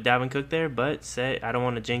touches with Dalvin Cook there, but I don't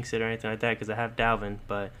want to jinx it or anything like that because I have Dalvin.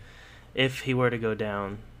 But if he were to go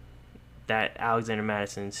down, that Alexander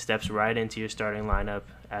Madison steps right into your starting lineup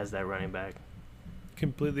as that running back.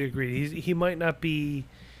 Completely agree. He might not be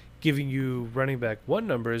giving you running back 1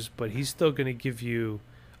 numbers, but he's still going to give you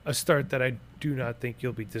a start that I do not think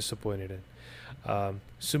you'll be disappointed in.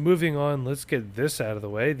 So moving on, let's get this out of the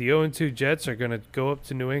way. The 0-2 Jets are going to go up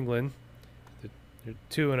to New England. They're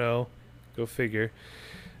 2-0. Go figure.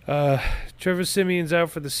 Trevor Simeon's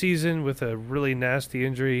out for the season with a really nasty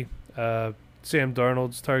injury. Sam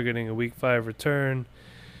Darnold's targeting a Week 5 return.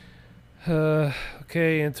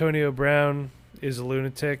 Antonio Brown is a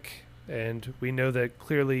lunatic, and we know that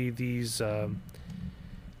clearly these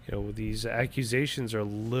these accusations are a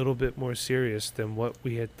little bit more serious than what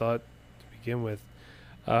we had thought to begin with.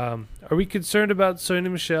 Are we concerned about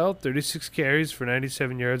Sony Michel? 36 carries for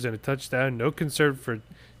 97 yards and a touchdown. No concern for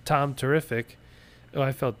Tom Terrific. Oh,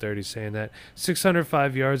 I felt dirty saying that.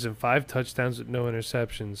 605 yards and 5 touchdowns with no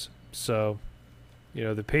interceptions. So,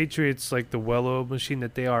 the Patriots, like the well-oiled machine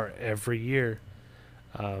that they are every year,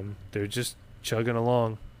 they're just chugging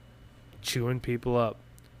along, chewing people up.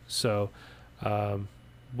 So,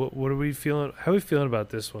 what are we feeling? How are we feeling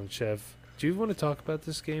about this one, Chef? Do you want to talk about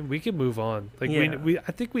this game? We can move on. I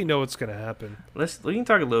think we know what's going to happen. We can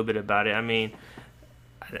talk a little bit about it. I mean,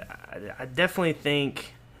 I definitely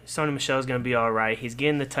think Sony Michel is going to be all right. He's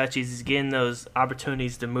getting the touches. He's getting those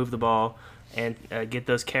opportunities to move the ball and get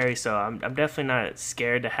those carries. So I'm definitely not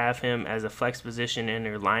scared to have him as a flex position in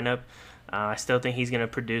their lineup. I still think he's going to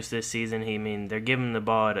produce this season. They're giving him the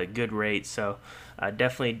ball at a good rate, so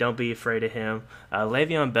definitely don't be afraid of him.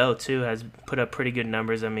 Le'Veon Bell, too, has put up pretty good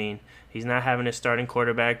numbers. He's not having a starting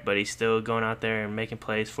quarterback, but he's still going out there and making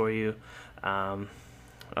plays for you.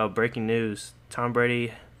 Breaking news. Tom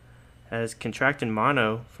Brady has contracted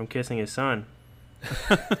mono from kissing his son.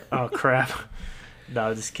 Oh, crap.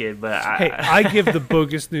 No, just kidding. But I give the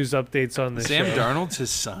bogus news updates on this Sam show. Darnold's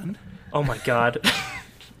his son? Oh, my God.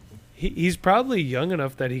 He's probably young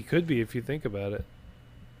enough that he could be if you think about it.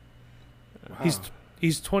 Wow.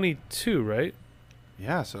 He's 22, right?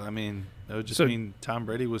 Yeah, so I mean, that would just mean Tom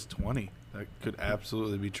Brady was 20. That could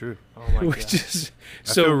absolutely be true. Oh my Which god. is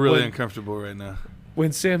I feel really uncomfortable right now.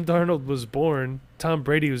 When Sam Darnold was born, Tom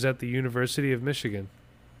Brady was at the University of Michigan.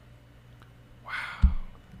 Wow.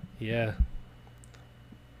 Yeah.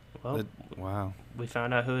 Well, Wow. we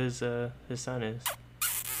found out who his son is.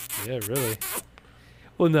 Yeah, really.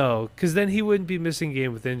 Well, no, because then he wouldn't be missing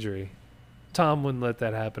game with injury. Tom wouldn't let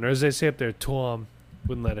that happen. Or as they say up there, Tom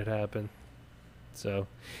wouldn't let it happen. So,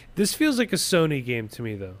 this feels like a Sony game to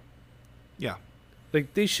me, though. Yeah.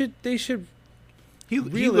 Like, they should He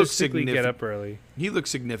looks realistically get up early. He looked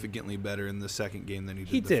significantly better in the second game than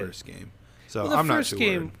he did the first game. So Well, the I'm not first too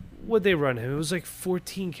game, worried. what'd they run him? It was like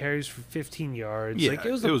 14 carries for 15 yards. Yeah, Like,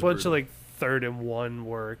 it was it a was bunch brutal. of, like, 3rd and 1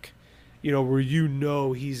 work,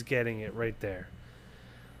 where he's getting it right there.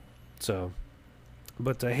 So,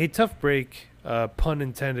 but hey, tough break. Pun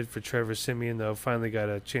intended for Trevor Siemian, though. Finally got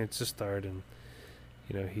a chance to start, and,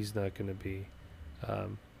 he's not going to be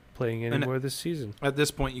playing anymore this season. At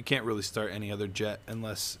this point, you can't really start any other Jet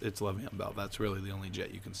unless it's Le'Veon Bell. That's really the only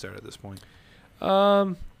Jet you can start at this point.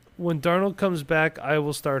 When Darnold comes back, I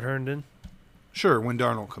will start Herndon. Sure, when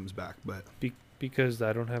Darnold comes back, but Because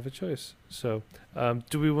I don't have a choice. So,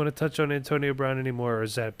 do we want to touch on Antonio Brown anymore, or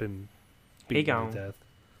has that been beaten gone. to death?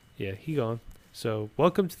 Yeah, he gone. So,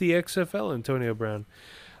 welcome to the XFL, Antonio Brown.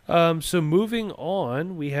 So, moving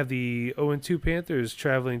on, we have the 0-2 Panthers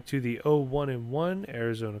traveling to the 0-1-1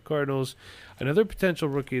 Arizona Cardinals. Another potential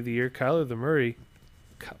Rookie of the Year, Kyler the Murray.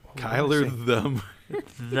 Kyler them.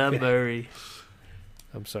 The Murray.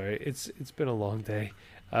 I'm sorry. It's been a long day.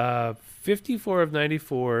 54 of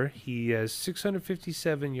 94. He has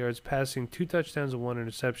 657 yards passing, 2 touchdowns and 1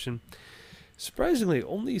 interception. Surprisingly,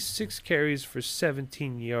 only 6 carries for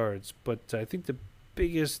 17 yards. But I think the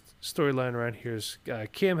biggest storyline around here is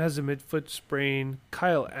Cam has a midfoot sprain.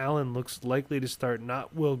 Kyle Allen looks likely to start,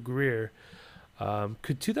 not Will Greer.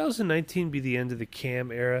 Could 2019 be the end of the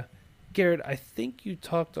Cam era? Garrett, I think you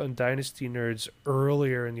talked on Dynasty Nerds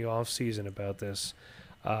earlier in the offseason about this.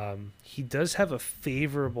 He does have a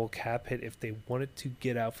favorable cap hit if they wanted to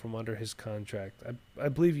get out from under his contract. I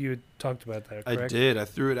believe you had talked about that, correct? I did. I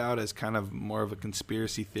threw it out as kind of more of a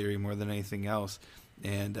conspiracy theory more than anything else.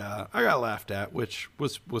 And I got laughed at, which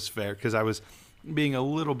was fair because I was being a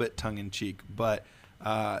little bit tongue-in-cheek. But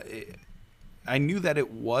I knew that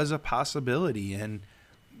it was a possibility. And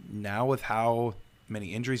now with how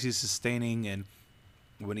many injuries he's sustaining and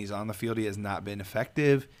when he's on the field he has not been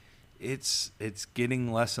effective, it's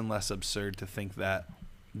getting less and less absurd to think that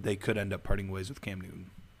they could end up parting ways with Cam Newton.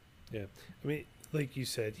 Yeah. I mean, like you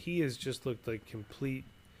said, he has just looked like complete.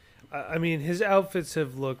 I mean, his outfits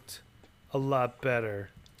have looked a lot better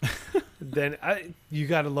than you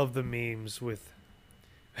got to love the memes with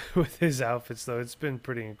his outfits, though. It's been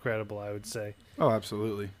pretty incredible, I would say. Oh,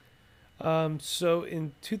 absolutely. So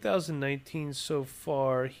in 2019 so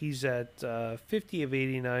far, he's at 50 of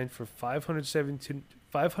 89 for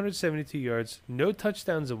 572 yards, no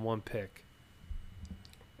touchdowns and 1 pick.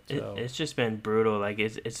 So. It's just been brutal. Like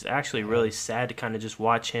it's actually really sad to kind of just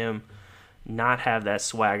watch him not have that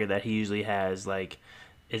swagger that he usually has. Like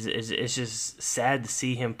it's just sad to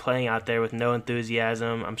see him playing out there with no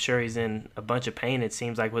enthusiasm. I'm sure he's in a bunch of pain. It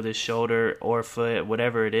seems like with his shoulder or foot,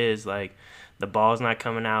 whatever it is. Like the ball's not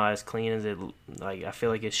coming out as clean as it. Like I feel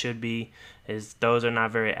like it should be. His throws are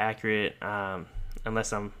not very accurate.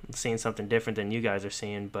 Unless I'm seeing something different than you guys are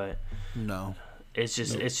seeing, but No.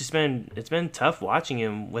 it's been tough watching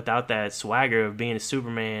him without that swagger of being a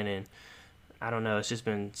Superman, and I don't know, it's just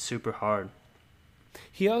been super hard.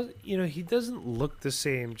 He doesn't look the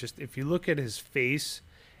same. Just if you look at his face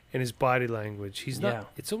and his body language, he's not. Yeah.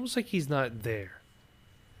 It's almost like he's not there.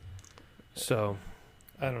 So,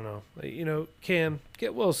 I don't know. Cam,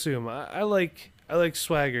 get well soon. I like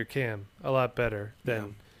swagger Cam a lot better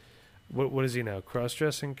than what is he now?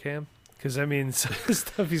 Cross-dressing Cam? Because I mean, some of the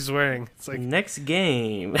stuff he's wearing, it's like Next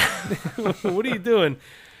game. what are you doing?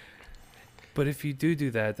 But if you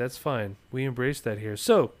do that, that's fine. We embrace that here.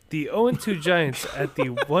 So, the 0-2 Giants at the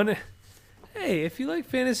 1... Hey, if you like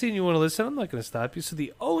fantasy and you want to listen, I'm not going to stop you. So,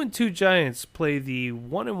 the 0-2 Giants play the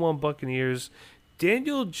 1-1 Buccaneers.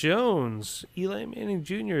 Daniel Jones, Eli Manning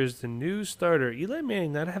Jr. is the new starter. Eli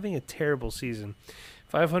Manning not having a terrible season.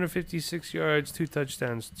 556 yards, 2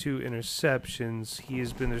 touchdowns, 2 interceptions. He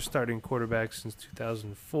has been their starting quarterback since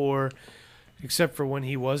 2004. Except for when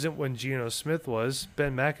he wasn't, when Geno Smith was.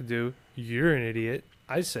 Ben McAdoo, you're an idiot.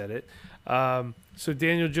 I said it. So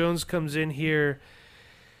Daniel Jones comes in here.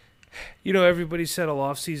 Everybody said all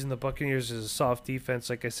offseason the Buccaneers is a soft defense.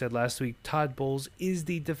 Like I said last week, Todd Bowles is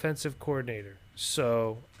the defensive coordinator.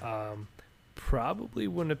 So probably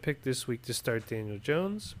wouldn't have picked this week to start Daniel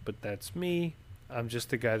Jones, but that's me. I'm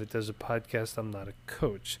just a guy that does a podcast. I'm not a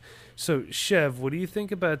coach. So, Chev, what do you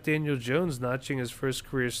think about Daniel Jones notching his first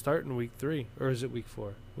career start in week 3? Or is it week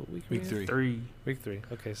 4? What week? Week 3. Week 3.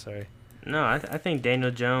 Okay, sorry. No, I think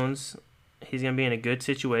Daniel Jones, he's going to be in a good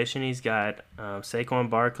situation. He's got Saquon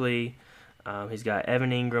Barkley. He's got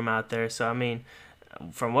Evan Ingram out there. So, I mean,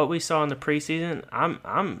 from what we saw in the preseason,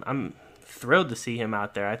 I'm thrilled to see him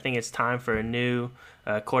out there. I think it's time for a new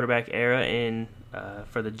quarterback era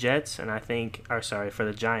for the Jets, and for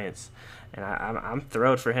the Giants. And I'm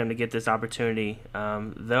thrilled for him to get this opportunity.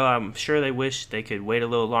 Though I'm sure they wish they could wait a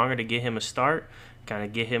little longer to get him a start, kind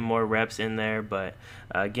of get him more reps in there. But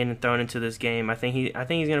getting thrown into this game, I think he's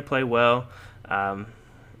going to play well. I'm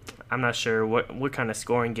not sure what kind of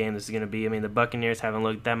scoring game this is going to be. I mean, the Buccaneers haven't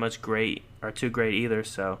looked that much great or too great either.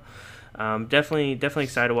 So definitely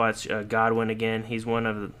excited to watch Godwin again. He's one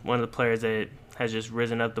of the players that has just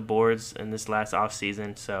risen up the boards in this last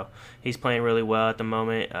offseason. So he's playing really well at the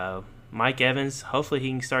moment. Mike Evans, hopefully he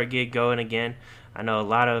can start get going again. I know a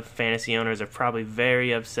lot of fantasy owners are probably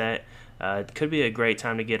very upset. It could be a great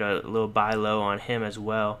time to get a little buy low on him as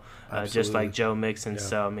well, just like Joe Mixon. Yeah.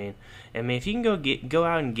 So I mean, if you can go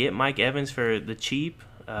out and get Mike Evans for the cheap,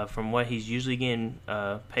 from what he's usually getting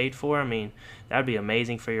paid for, I mean, that would be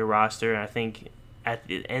amazing for your roster. And I think at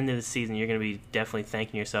the end of the season, you're going to be definitely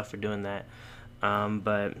thanking yourself for doing that.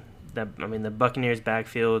 But the Buccaneers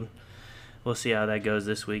backfield, we'll see how that goes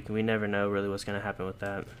this week. We never know really what's going to happen with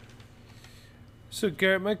that. So,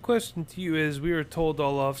 Garrett, my question to you is, we were told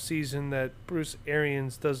all offseason that Bruce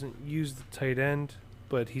Arians doesn't use the tight end,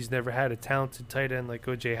 but he's never had a talented tight end like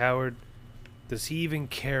O.J. Howard. Does he even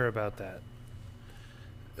care about that?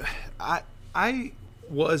 I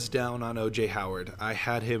was down on O.J. Howard. I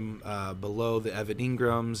had him below the Evan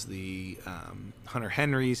Ingrams, the Hunter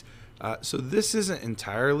Henrys. So this isn't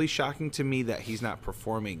entirely shocking to me that he's not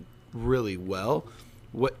performing really well.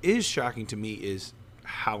 What is shocking to me is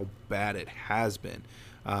how bad it has been.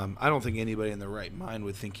 I don't think anybody in their right mind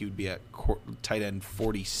would think he would be at tight end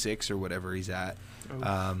 46 or whatever he's at.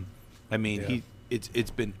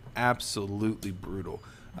 It's been absolutely brutal.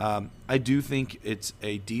 I do think it's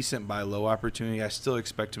a decent buy low opportunity. I still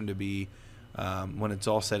expect him to be, when it's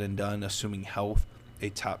all said and done, assuming health, a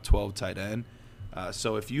top 12 tight end.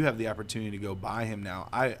 So if you have the opportunity to go buy him now,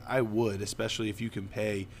 I would, especially if you can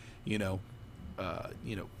pay,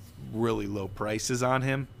 really low prices on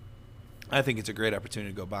him. I think it's a great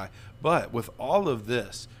opportunity to go buy. But with all of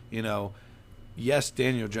this, yes,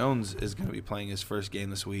 Daniel Jones is going to be playing his first game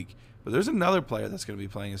this week, but there's another player that's going to be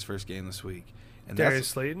playing his first game this week. And Darius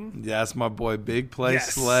Slayton? That's my boy, Big Play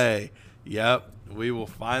Slay. Yep, we will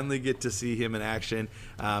finally get to see him in action.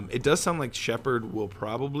 It does sound like Shepard will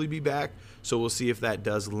probably be back, so we'll see if that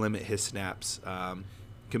does limit his snaps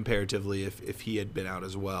comparatively if he had been out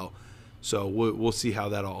as well. So we'll see how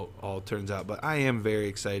that all turns out. But I am very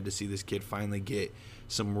excited to see this kid finally get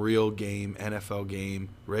some real game, NFL game,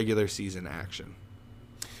 regular season action.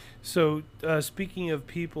 So speaking of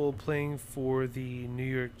people playing for the New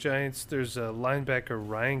York Giants, there's a linebacker,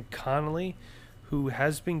 Ryan Connolly, who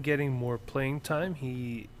has been getting more playing time.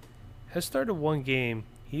 He has started one game.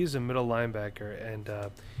 He is a middle linebacker, and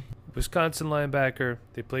Wisconsin linebacker.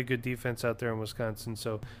 They play good defense out there in Wisconsin.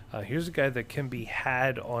 So here's a guy that can be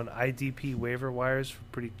had on IDP waiver wires for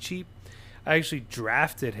pretty cheap. I actually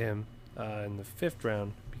drafted him in the 5th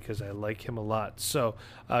round because I like him a lot. So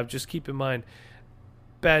just keep in mind,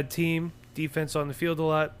 bad team, defense on the field a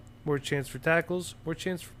lot, more chance for tackles, more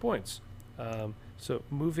chance for points. So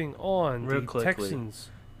moving on, real the quickly. Texans.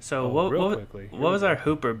 So what was our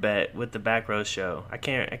Hooper bet with the Back Row Show? I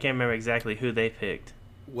can't remember exactly who they picked.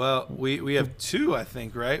 Well, we have 2, I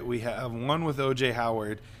think, right? We have one with O.J.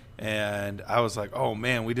 Howard, and I was like, oh,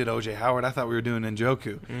 man, we did O.J. Howard. I thought we were doing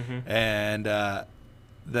Njoku. Mm-hmm. And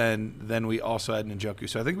then we also had Njoku.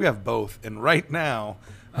 So I think we have both. And right now,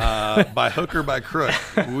 by hook or by crook,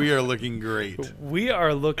 we are looking great. We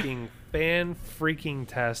are looking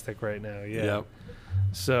fan-freaking-tastic right now, yeah. Yep.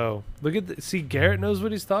 So look at see, Garrett knows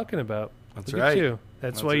what he's talking about. That's look right. At you.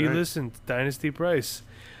 That's why you listen to Dynasty Price.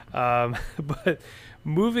 But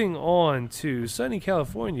moving on to sunny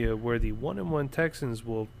California, where the 1-1 Texans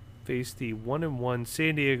will face the 1-1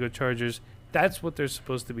 San Diego Chargers. That's what they're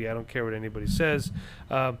supposed to be. I don't care what anybody says.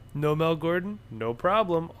 No Mel Gordon, no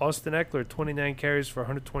problem. Austin Eckler, 29 carries for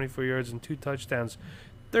 124 yards and 2 touchdowns.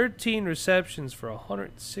 13 receptions for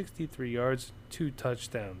 163 yards, 2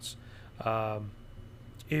 touchdowns.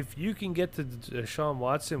 if you can get to Deshaun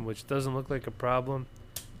Watson, which doesn't look like a problem,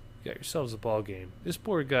 you got yourselves a ball game. This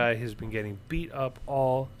poor guy has been getting beat up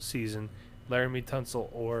all season, Laramie Tunsil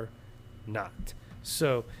or not.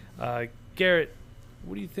 So, Garrett,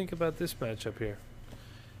 what do you think about this matchup here?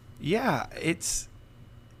 Yeah, it's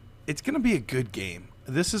going to be a good game.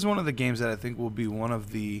 This is one of the games that I think will be one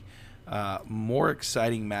of the more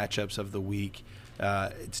exciting matchups of the week.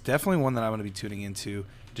 It's definitely one that I'm going to be tuning into.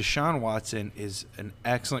 Deshaun Watson is an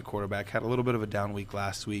excellent quarterback. Had a little bit of a down week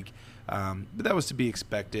last week, but that was to be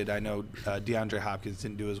expected. I know DeAndre Hopkins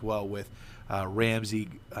didn't do as well with Ramsey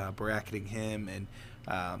bracketing him,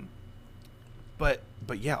 and but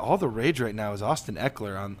yeah, all the rage right now is Austin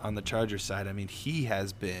Eckler on the Chargers side. I mean, he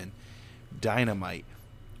has been dynamite.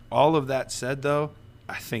 All of that said, though,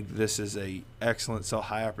 I think this is a excellent sell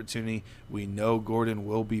high opportunity. We know Gordon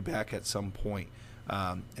will be back at some point.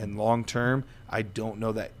 And long term, I don't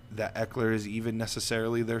know that Eckler is even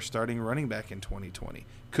necessarily their starting running back in 2020.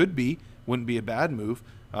 Could be, wouldn't be a bad move.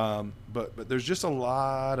 But there's just a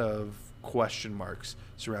lot of question marks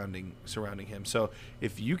surrounding him. So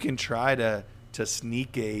if you can try to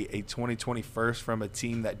sneak a 2020 first from a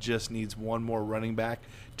team that just needs one more running back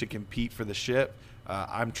to compete for the ship,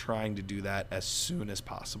 I'm trying to do that as soon as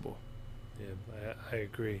possible. Yeah, I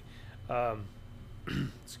agree.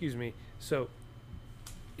 Excuse me. So,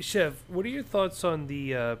 Chev, what are your thoughts on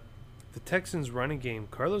the Texans' running game?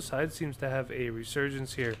 Carlos Hyde seems to have a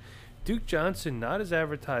resurgence here. Duke Johnson, not as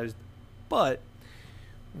advertised, but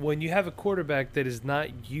when you have a quarterback that is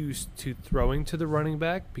not used to throwing to the running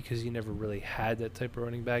back because he never really had that type of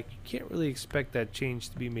running back, you can't really expect that change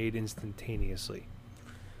to be made instantaneously.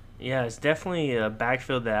 Yeah, it's definitely a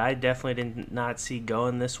backfield that I definitely did not see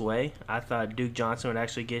going this way. I thought Duke Johnson would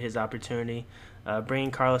actually get his opportunity.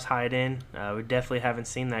 Bringing Carlos Hyde in, we definitely haven't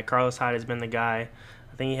seen that. Carlos Hyde has been the guy.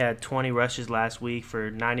 I think he had 20 rushes last week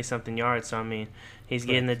for 90-something yards. So, I mean, he's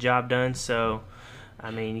getting the job done. So,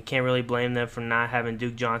 I mean, you can't really blame them for not having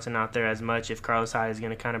Duke Johnson out there as much if Carlos Hyde is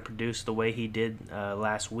going to kind of produce the way he did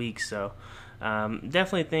last week. So,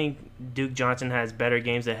 definitely think Duke Johnson has better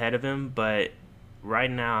games ahead of him, but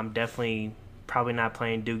right now I'm definitely probably not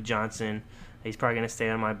playing Duke Johnson. He's probably going to stay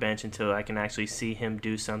on my bench until I can actually see him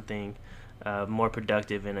do something more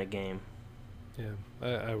productive in a game. Yeah,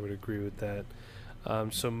 I would agree with that.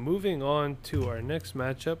 So moving on to our next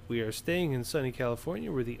matchup, we are staying in sunny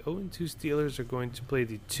California where the 0-2 Steelers are going to play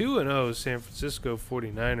the 2-0 San Francisco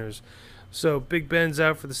 49ers. So Big Ben's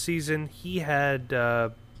out for the season. He had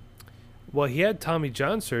Tommy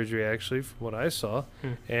John surgery, actually, from what I saw.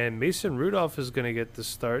 And Mason Rudolph is going to get the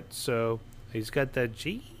start. So he's got that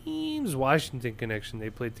James Washington connection. They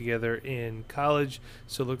played together in college.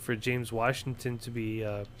 So look for James Washington to be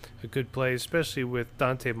a good play, especially with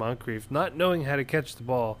Dante Moncrief not knowing how to catch the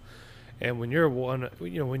ball. And when you're an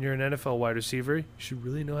NFL wide receiver, you should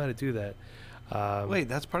really know how to do that. Wait,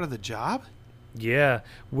 that's part of the job? Yeah,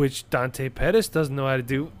 which Dante Pettis doesn't know how to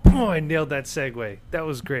do. Oh, I nailed that segue. That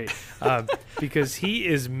was great. Because he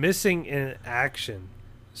is missing in action.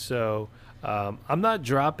 So I'm not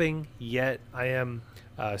dropping yet. I am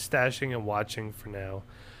stashing and watching for now.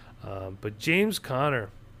 But James Conner,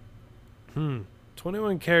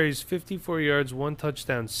 21 carries, 54 yards, 1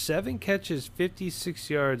 touchdown, 7 catches, 56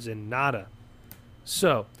 yards, and nada.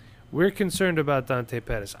 So we're concerned about Dante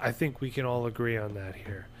Pettis. I think we can all agree on that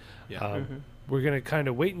here. Yeah. We're going to kind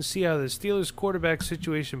of wait and see how the Steelers quarterback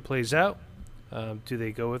situation plays out. Do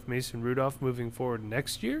they go with Mason Rudolph moving forward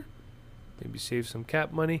next year? Maybe save some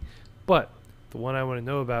cap money. But the one I want to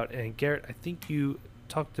know about, and Garrett, I think you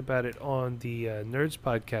talked about it on the Nerds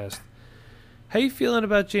podcast. How you feeling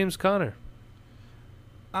about James Conner?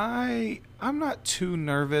 I'm not too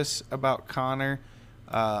nervous about Conner.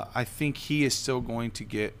 I think he is still going to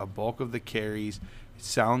get a bulk of the carries. It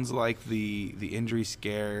sounds like the injury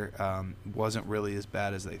scare wasn't really as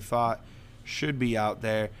bad as they thought. Should be out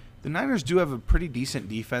there. The Niners do have a pretty decent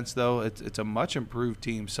defense, though. It's a much improved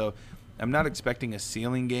team, so I'm not expecting a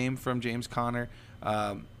ceiling game from James Conner.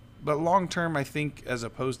 But long term, I think as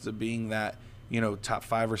opposed to being that top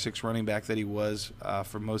 5 or 6 running back that he was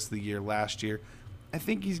for most of the year last year, I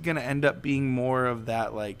think he's going to end up being more of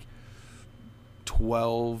that like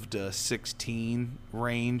 12 to 16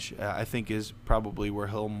 range. I think is probably where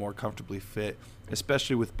he'll more comfortably fit,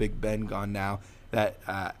 especially with Big Ben gone now. That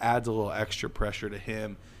adds a little extra pressure to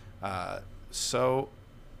him. So,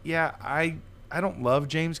 yeah, I don't love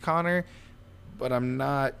James Conner, but I'm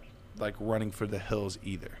not like running for the hills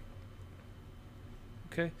either.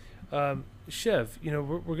 Okay. Chev,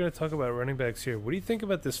 we're going to talk about running backs here. What do you think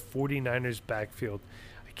about this 49ers backfield?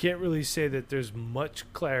 I can't really say that there's much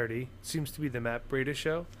clarity. It seems to be the Matt Breida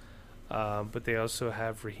show. But they also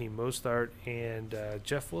have Raheem Mostert and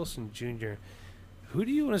Jeff Wilson Jr. Who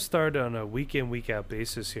do you want to start on a week-in, week-out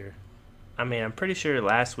basis here? I mean, I'm pretty sure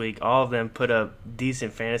last week all of them put up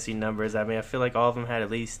decent fantasy numbers. I mean, I feel like all of them had at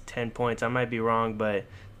least 10 points. I might be wrong, but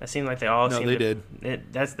that seemed like they all No, seemed they to,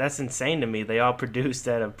 did. That's insane to me. They all produced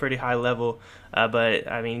at a pretty high level. But,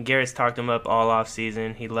 I mean, Garrett's talked them up all off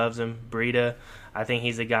season. He loves them. Breida, I think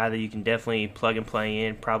he's a guy that you can definitely plug and play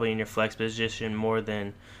in, probably in your flex position more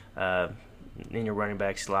than in your running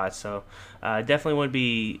back slot. So definitely wouldn't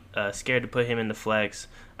be scared to put him in the flex.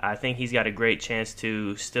 I think he's got a great chance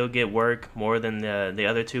to still get work more than the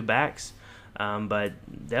other two backs. But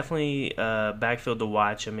definitely backfield to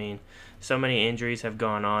watch. I mean, so many injuries have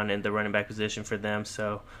gone on in the running back position for them.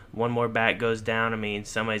 So one more back goes down. I mean,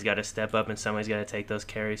 somebody's got to step up and somebody's got to take those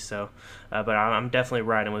carries. So, but I'm definitely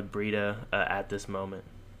riding with Breida at this moment.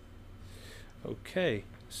 Okay,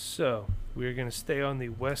 so we're going to stay on the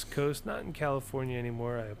West Coast, not in California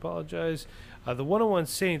anymore. I apologize. The 101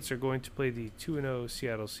 Saints are going to play the 2-0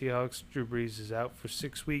 Seattle Seahawks. Drew Brees is out for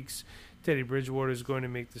 6 weeks. Teddy Bridgewater is going to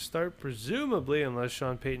make the start, presumably, unless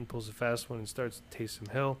Sean Payton pulls a fast one and starts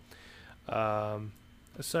Taysom Hill.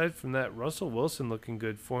 Aside from that, Russell Wilson looking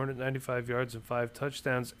good, 495 yards and 5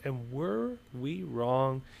 touchdowns. And were we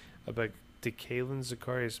wrong about DeKalin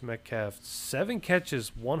Zacharias Metcalf? 7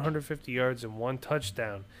 catches, 150 yards, and 1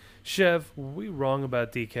 touchdown. Chev, were we wrong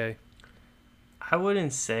about DK? I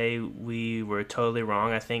wouldn't say we were totally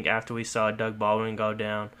wrong. I think after we saw Doug Baldwin go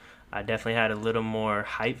down, I definitely had a little more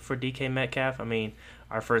hype for DK Metcalf. I mean,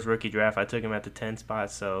 our first rookie draft, I took him at the 10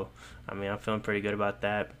 spot, so, I mean, I'm feeling pretty good about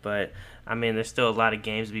that. But, I mean, there's still a lot of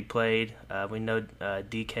games to be played. We know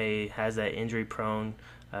DK has that injury-prone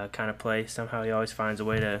kind of play. Somehow he always finds a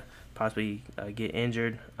way to possibly get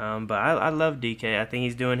injured. But I love DK. I think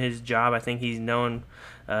he's doing his job. I think he's known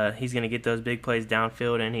he's going to get those big plays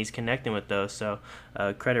downfield, and he's connecting with those. So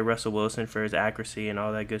credit Russell Wilson for his accuracy and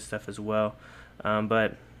all that good stuff as well.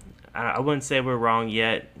 But I wouldn't say we're wrong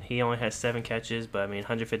yet. He only has 7 catches, but, I mean,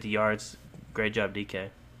 150 yards. Great job, DK.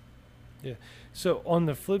 Yeah. So on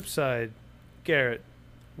the flip side, Garrett,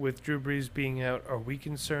 with Drew Brees being out, are we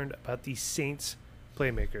concerned about the Saints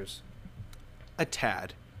playmakers? A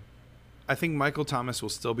tad. I think Michael Thomas will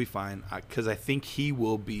still be fine because I think he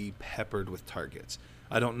will be peppered with targets.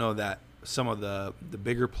 I don't know that some of the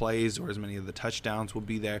bigger plays or as many of the touchdowns will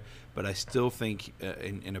be there, but I still think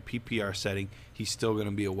in a PPR setting, he's still going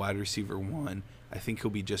to be a wide receiver 1. I think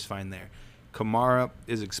he'll be just fine there. Kamara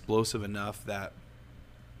is explosive enough that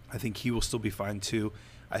I think he will still be fine too.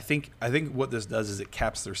 I think what this does is it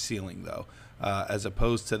caps their ceiling, though, as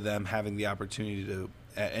opposed to them having the opportunity to,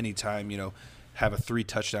 at any time, have a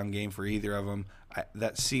 3-touchdown game for either of them.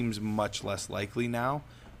 That seems much less likely now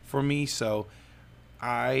for me. So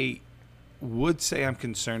I would say I'm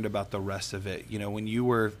concerned about the rest of it. When you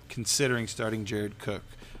were considering starting Jared Cook,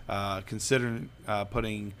 considering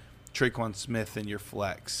putting Traquan Smith in your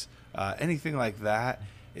flex, anything like that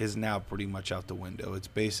is now pretty much out the window. It's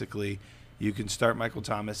basically you can start Michael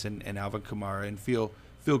Thomas and Alvin Kamara and feel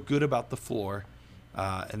good about the floor,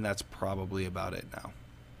 and that's probably about it now.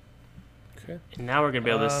 Okay. And now we're gonna be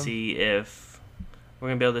able to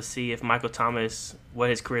see if Michael Thomas, what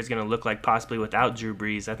his career is gonna look like possibly without Drew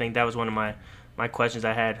Brees. I think that was one of my questions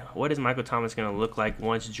I had. What is Michael Thomas gonna look like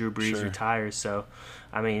once Drew Brees retires? So,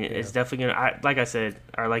 I mean, it's definitely gonna. Like I said,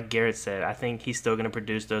 or like Garrett said, I think he's still gonna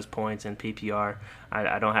produce those points in PPR.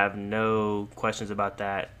 I don't have no questions about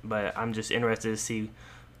that. But I'm just interested to see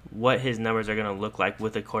what his numbers are gonna look like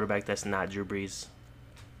with a quarterback that's not Drew Brees.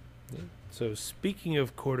 Yeah. So speaking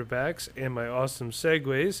of quarterbacks and my awesome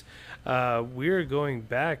segues, we're going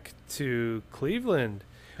back to Cleveland,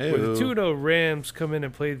 where the 2-0 Rams come in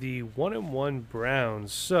and play the 1-1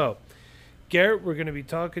 Browns. So, Garrett, we're going to be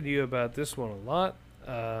talking to you about this one a lot.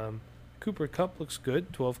 Cooper Kupp looks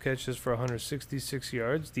good, 12 catches for 166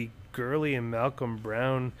 yards. The Gurley and Malcolm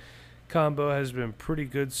Brown combo has been pretty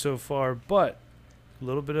good so far, but a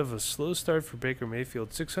little bit of a slow start for Baker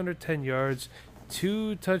Mayfield, 610 yards.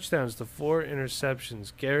 2 touchdowns to 4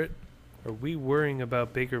 interceptions. Garrett, are we worrying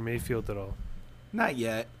about Baker Mayfield at all? Not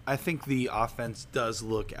yet. I think the offense does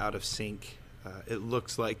look out of sync. It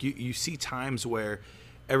looks like you see times where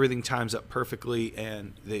everything times up perfectly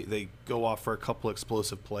and they go off for a couple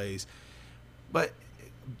explosive plays. But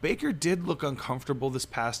Baker did look uncomfortable this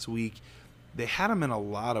past week. They had him in a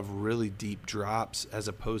lot of really deep drops as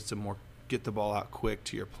opposed to more get the ball out quick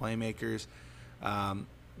to your playmakers.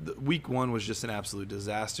 Week 1 was just an absolute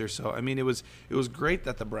disaster. So, I mean, it was great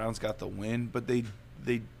that the Browns got the win, but they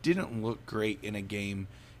didn't look great in a game.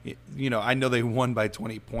 I know they won by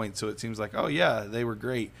 20 points, so it seems like, oh, yeah, they were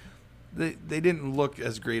great. they didn't look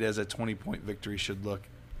as great as a 20-point victory should look,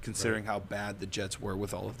 considering how bad the Jets were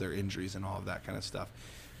with all of their injuries and all of that kind of stuff.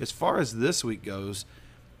 As far as this week goes,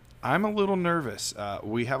 I'm a little nervous.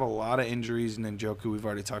 We have a lot of injuries. Njoku, we've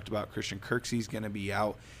already talked about. Christian Kirksey's going to be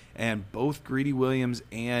out. And both Greedy Williams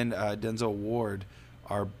and Denzel Ward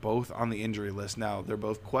are both on the injury list. Now, they're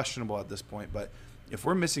both questionable at this point, but if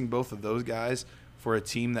we're missing both of those guys for a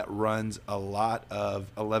team that runs a lot of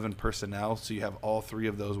 11 personnel, so you have all three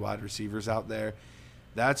of those wide receivers out there,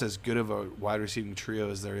 that's as good of a wide receiving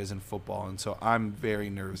trio as there is in football. And so I'm very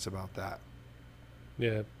nervous about that.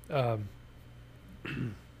 Yeah.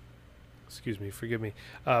 Excuse me. Forgive me.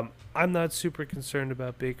 I'm not super concerned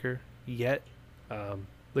about Baker yet.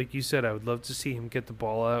 Like you said, I would love to see him get the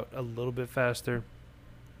ball out a little bit faster.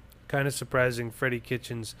 Kind of surprising Freddie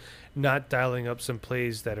Kitchens not dialing up some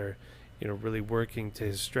plays that are, really working to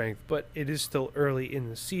his strength. But it is still early in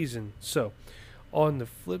the season. So, on the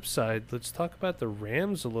flip side, let's talk about the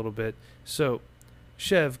Rams a little bit. So,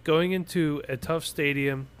 Chev, going into a tough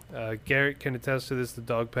stadium, Garrett can attest to this. The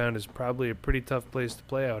Dog Pound is probably a pretty tough place to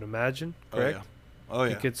play, I would imagine. Correct? Oh,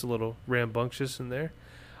 yeah. It gets a little rambunctious in there.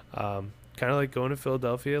 Kind of like going to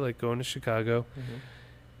Philadelphia, like going to Chicago. Mm-hmm.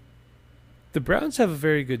 The Browns have a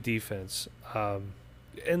very good defense.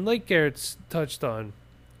 And like Garrett's touched on,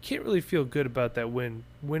 can't really feel good about that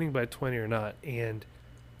winning by 20 or not. And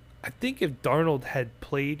I think if Darnold had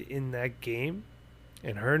played in that game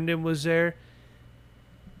and Herndon was there,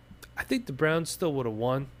 I think the Browns still would have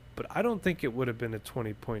won, but I don't think it would have been a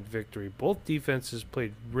 20-point victory. Both defenses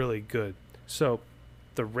played really good. So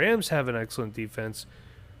the Rams have an excellent defense.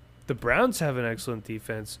 The Browns have an excellent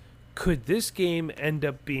defense. Could this game end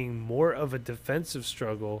up being more of a defensive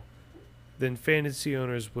struggle than fantasy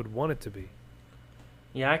owners would want it to be?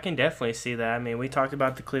 Yeah, I can definitely see that. I mean, we talked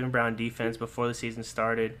about the Cleveland Brown defense before the season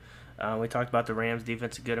started. We talked about the Rams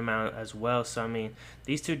defense a good amount as well. So, I mean,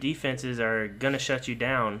 these two defenses are going to shut you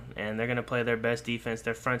down, and they're going to play their best defense.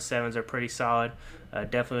 Their front sevens are pretty solid.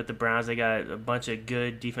 Definitely with the Browns, they got a bunch of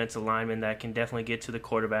good defensive linemen that can definitely get to the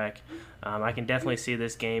quarterback. I can definitely see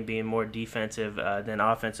this game being more defensive than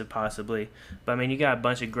offensive possibly. But, I mean, you got a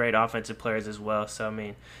bunch of great offensive players as well. So, I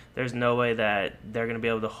mean, there's no way that they're going to be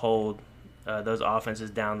able to hold those offenses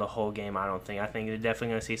down the whole game, I don't think. I think they're definitely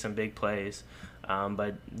going to see some big plays.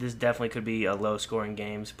 But this definitely could be a low-scoring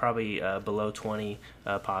game, probably below 20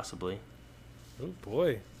 possibly. Oh,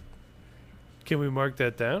 boy. Can we mark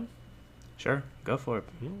that down? Sure, go for it.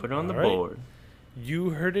 Put it on the right. board. You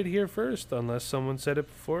heard it here first, unless someone said it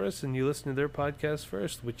before us and you listened to their podcast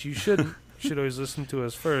first, which you shouldn't. You should always listen to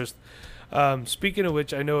us first. Speaking of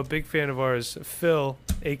which, I know a big fan of ours, Phil,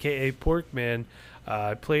 a.k.a. Porkman.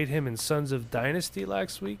 I played him in Sons of Dynasty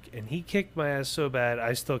last week, and he kicked my ass so bad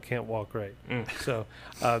I still can't walk right. So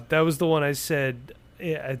that was the one I said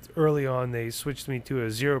early on. They switched me to a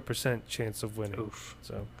 0% chance of winning. Oof.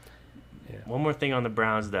 So, yeah. One more thing on the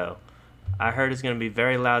Browns, though. I heard it's going to be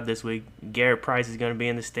very loud this week. Garrett Price is going to be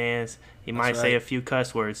in the stands. He might say a few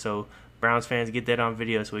cuss words, so Browns fans get that on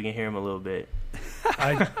video so we can hear him a little bit.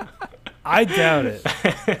 I doubt it.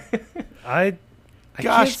 I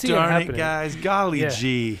Gosh see darn it, guys. Golly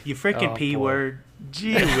gee. You freaking P word.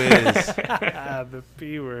 Gee whiz. The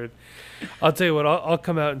P word. I'll tell you what, I'll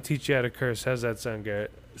come out and teach you how to curse. How's that sound,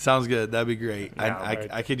 Garrett? Sounds good. That'd be great. Right.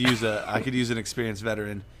 I could use an experienced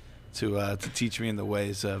veteran to teach me in the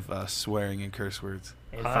ways of swearing and curse words.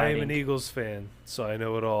 I'm an Eagles fan, so I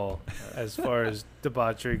know it all as far as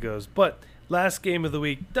debauchery goes. But last game of the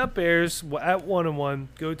week, the Bears at 1-1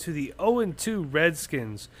 go to the 0-2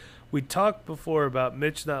 Redskins. We talked before about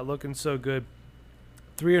Mitch not looking so good.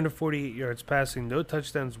 348 yards passing, no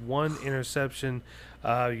touchdowns, 1 interception.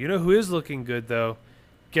 You know who is looking good, though?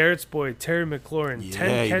 Garrett's boy, Terry McLaurin.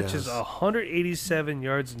 10 catches, 187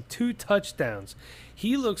 yards, and 2 touchdowns.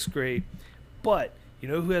 He looks great, but you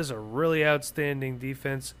know who has a really outstanding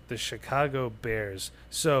defense? The Chicago Bears.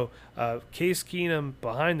 So Case Keenum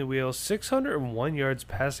behind the wheel, 601 yards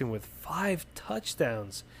passing with 5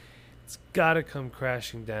 touchdowns. It's got to come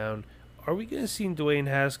crashing down. Are we going to see Dwayne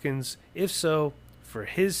Haskins? If so, for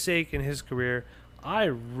his sake and his career, I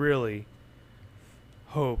really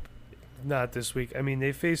hope not this week. I mean,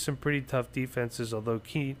 they faced some pretty tough defenses, although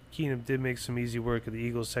Keenum did make some easy work of the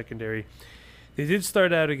Eagles secondary. They did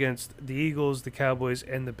start out against the Eagles, the Cowboys,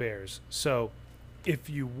 and the Bears. So if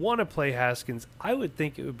you want to play Haskins, I would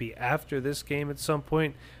think it would be after this game at some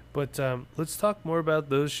point. But let's talk more about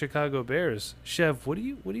those Chicago Bears. Chev, what do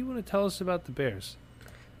you want to tell us about the Bears?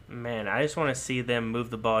 Man, I just want to see them move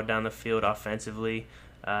the ball down the field offensively.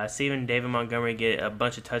 Seeing David Montgomery get a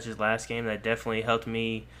bunch of touches last game, that definitely helped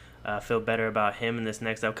me feel better about him in this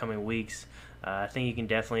next upcoming weeks. I think you can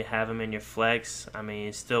definitely have him in your flex. I mean,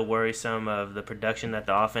 it's still worrisome of the production that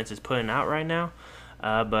the offense is putting out right now.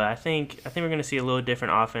 But I think we're going to see a little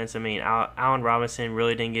different offense. I mean, Allen Robinson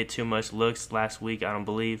really didn't get too much looks last week, I don't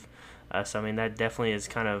believe. So I mean, that definitely is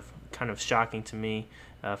kind of shocking to me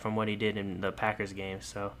from what he did in the Packers game.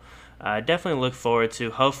 So definitely look forward to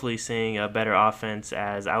hopefully seeing a better offense,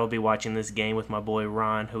 as I will be watching this game with my boy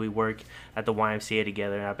Ron, who we work at the YMCA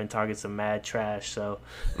together, and I've been talking some mad trash. So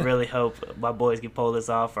really hope my boys can pull this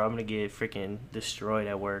off, or I'm going to get freaking destroyed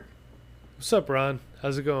at work. What's up, Ron?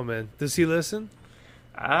 How's it going, man? Does he listen?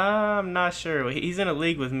 I'm not sure. He's in a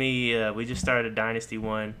league with me. We just started a Dynasty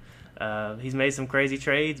one. He's made some crazy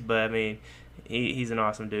trades, but I mean, he's an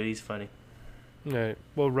awesome dude. He's funny. All right.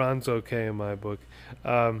 Well, Ron's okay in my book.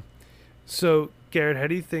 So, Garrett, how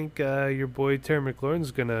do you think your boy Terry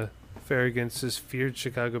McLaurin's going to fare against this feared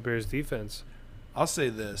Chicago Bears defense? I'll say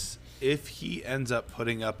this. If he ends up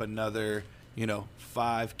putting up another,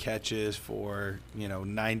 5 catches for,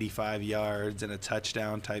 95 yards and a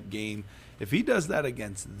touchdown type game, if he does that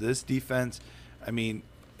against this defense, I mean,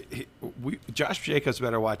 Josh Jacobs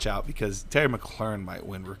better watch out, because Terry McLaurin might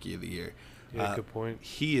win Rookie of the Year. Yeah, good point.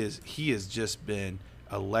 He has just been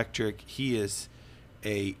electric. He is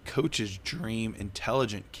a coach's dream,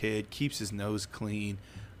 intelligent kid, keeps his nose clean,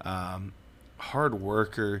 hard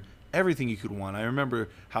worker, everything you could want. I remember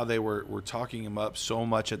how they were talking him up so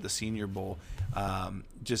much at the Senior Bowl,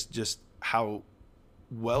 just how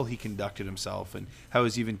well he conducted himself, and how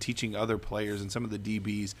he's even teaching other players and some of the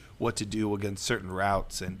DBs what to do against certain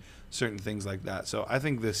routes and certain things like that. So I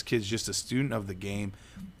think this kid's just a student of the game,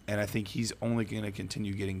 and I think he's only going to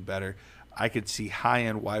continue getting better. I could see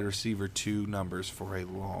high-end wide receiver 2 numbers for a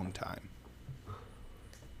long time.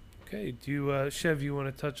 Okay. Do you, Chev, you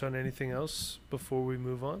want to touch on anything else before we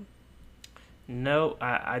move on? No,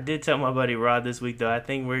 I did tell my buddy Rod this week, though. I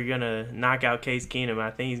think we're going to knock out Case Keenum.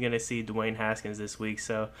 I think he's going to see Dwayne Haskins this week,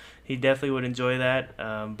 so he definitely would enjoy that.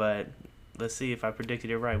 But let's see if I predicted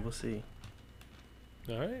it right. We'll see.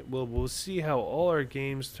 All right. Well, we'll see how all our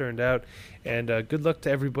games turned out, and good luck to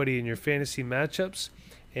everybody in your fantasy matchups.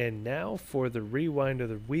 And now for the rewind of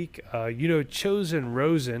the week, Chosen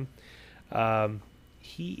Rosen,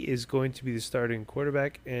 he is going to be the starting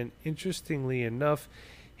quarterback, and interestingly enough,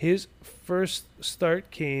 his first start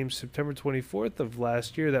came September 24th of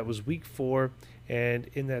last year. That was week 4. And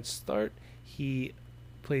in that start, he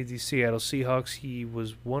played the Seattle Seahawks. He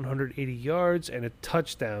was 180 yards and a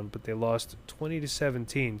touchdown, but they lost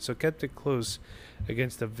 20-17. So kept it close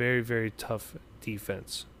against a very, very tough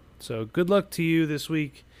defense. So good luck to you this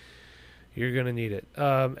week. You're going to need it.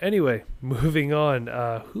 Anyway, moving on.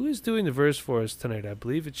 Who is doing the verse for us tonight? I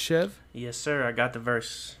believe it's Chev. Yes, sir. I got the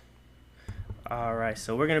verse. All right,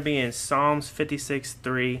 so we're going to be in Psalms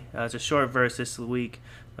 56:3. It's a short verse this week,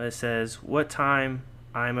 but it says, "What time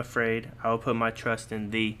I am afraid, I will put my trust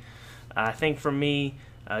in thee." I think for me,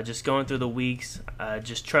 just going through the weeks,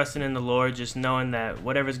 just trusting in the Lord, just knowing that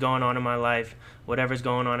whatever's going on in my life, whatever's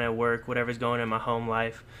going on at work, whatever's going on in my home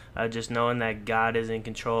life, just knowing that God is in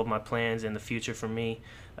control of my plans and the future for me.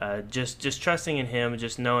 Just trusting in Him,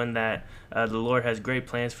 just knowing that the Lord has great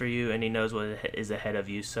plans for you and He knows what is ahead of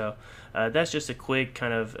you. So that's just a quick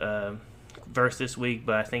kind of verse this week,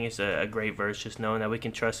 but I think it's a great verse, just knowing that we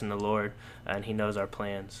can trust in the Lord and He knows our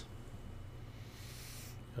plans.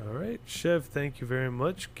 All right, Chev, thank you very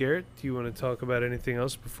much. Garrett, do you want to talk about anything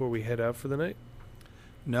else before we head out for the night?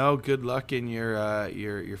 No, good luck in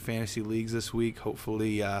your fantasy leagues this week.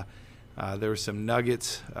 Hopefully there were some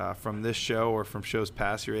nuggets from this show or from shows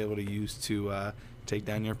past you're able to use to take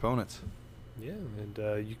down your opponents. Yeah,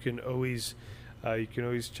 and you can always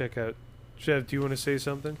check out. Chev, do you want to say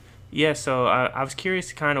something? Yeah, so I was curious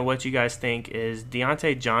to kind of what you guys think. Is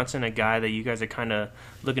Deontay Johnson a guy that you guys are kind of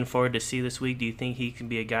looking forward to see this week? Do you think he can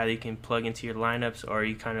be a guy that you can plug into your lineups, or are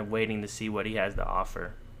you kind of waiting to see what he has to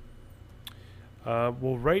offer?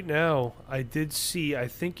 Well, right now, I did see, I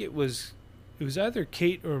think it was either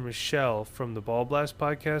Kate or Michelle from the Ball Blast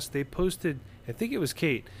podcast. They posted, I think it was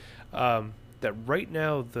Kate, that right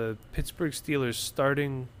now the Pittsburgh Steelers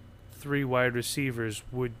starting 3 wide receivers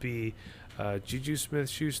would be Juju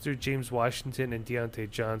Smith-Schuster, James Washington, and Deontay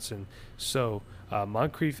Johnson. So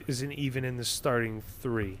Moncrief isn't even in the starting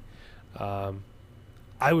 3.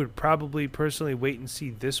 I would probably personally wait and see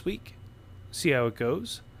this week, see how it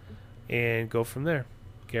goes, and go from there.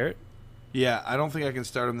 Garrett? Yeah, I don't think I can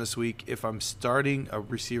start him this week. If I'm starting a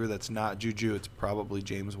receiver that's not Juju, it's probably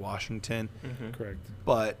James Washington. Mm-hmm. Correct.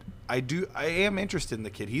 But I am interested in the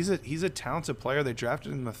kid. He's a talented player. They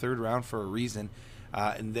drafted him in the 3rd round for a reason,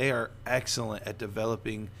 and they are excellent at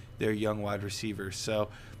developing their young wide receivers. So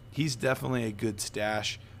he's definitely a good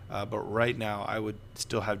stash. But right now, I would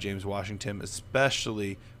still have James Washington,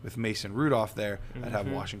 especially with Mason Rudolph there. I'd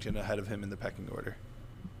have Washington ahead of him in the pecking order.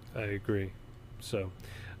 I agree. So,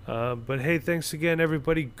 but hey, thanks again,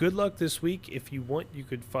 everybody. Good luck this week. If you want, you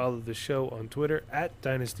could follow the show on Twitter at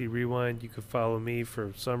Dynasty Rewind. You could follow me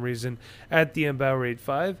for some reason at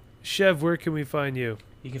DMBauer85. Chev, where can we find you?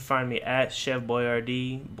 You can find me at Chev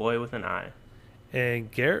Boyardee, boy with an I.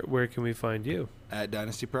 And Garrett, where can we find you? At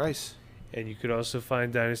Dynasty Price. And you could also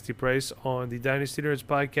find Dynasty Price on the Dynasty Nerds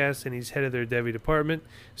podcast, and he's head of their Devi department.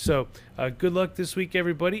 So good luck this week,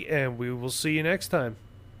 everybody, and we will see you next time.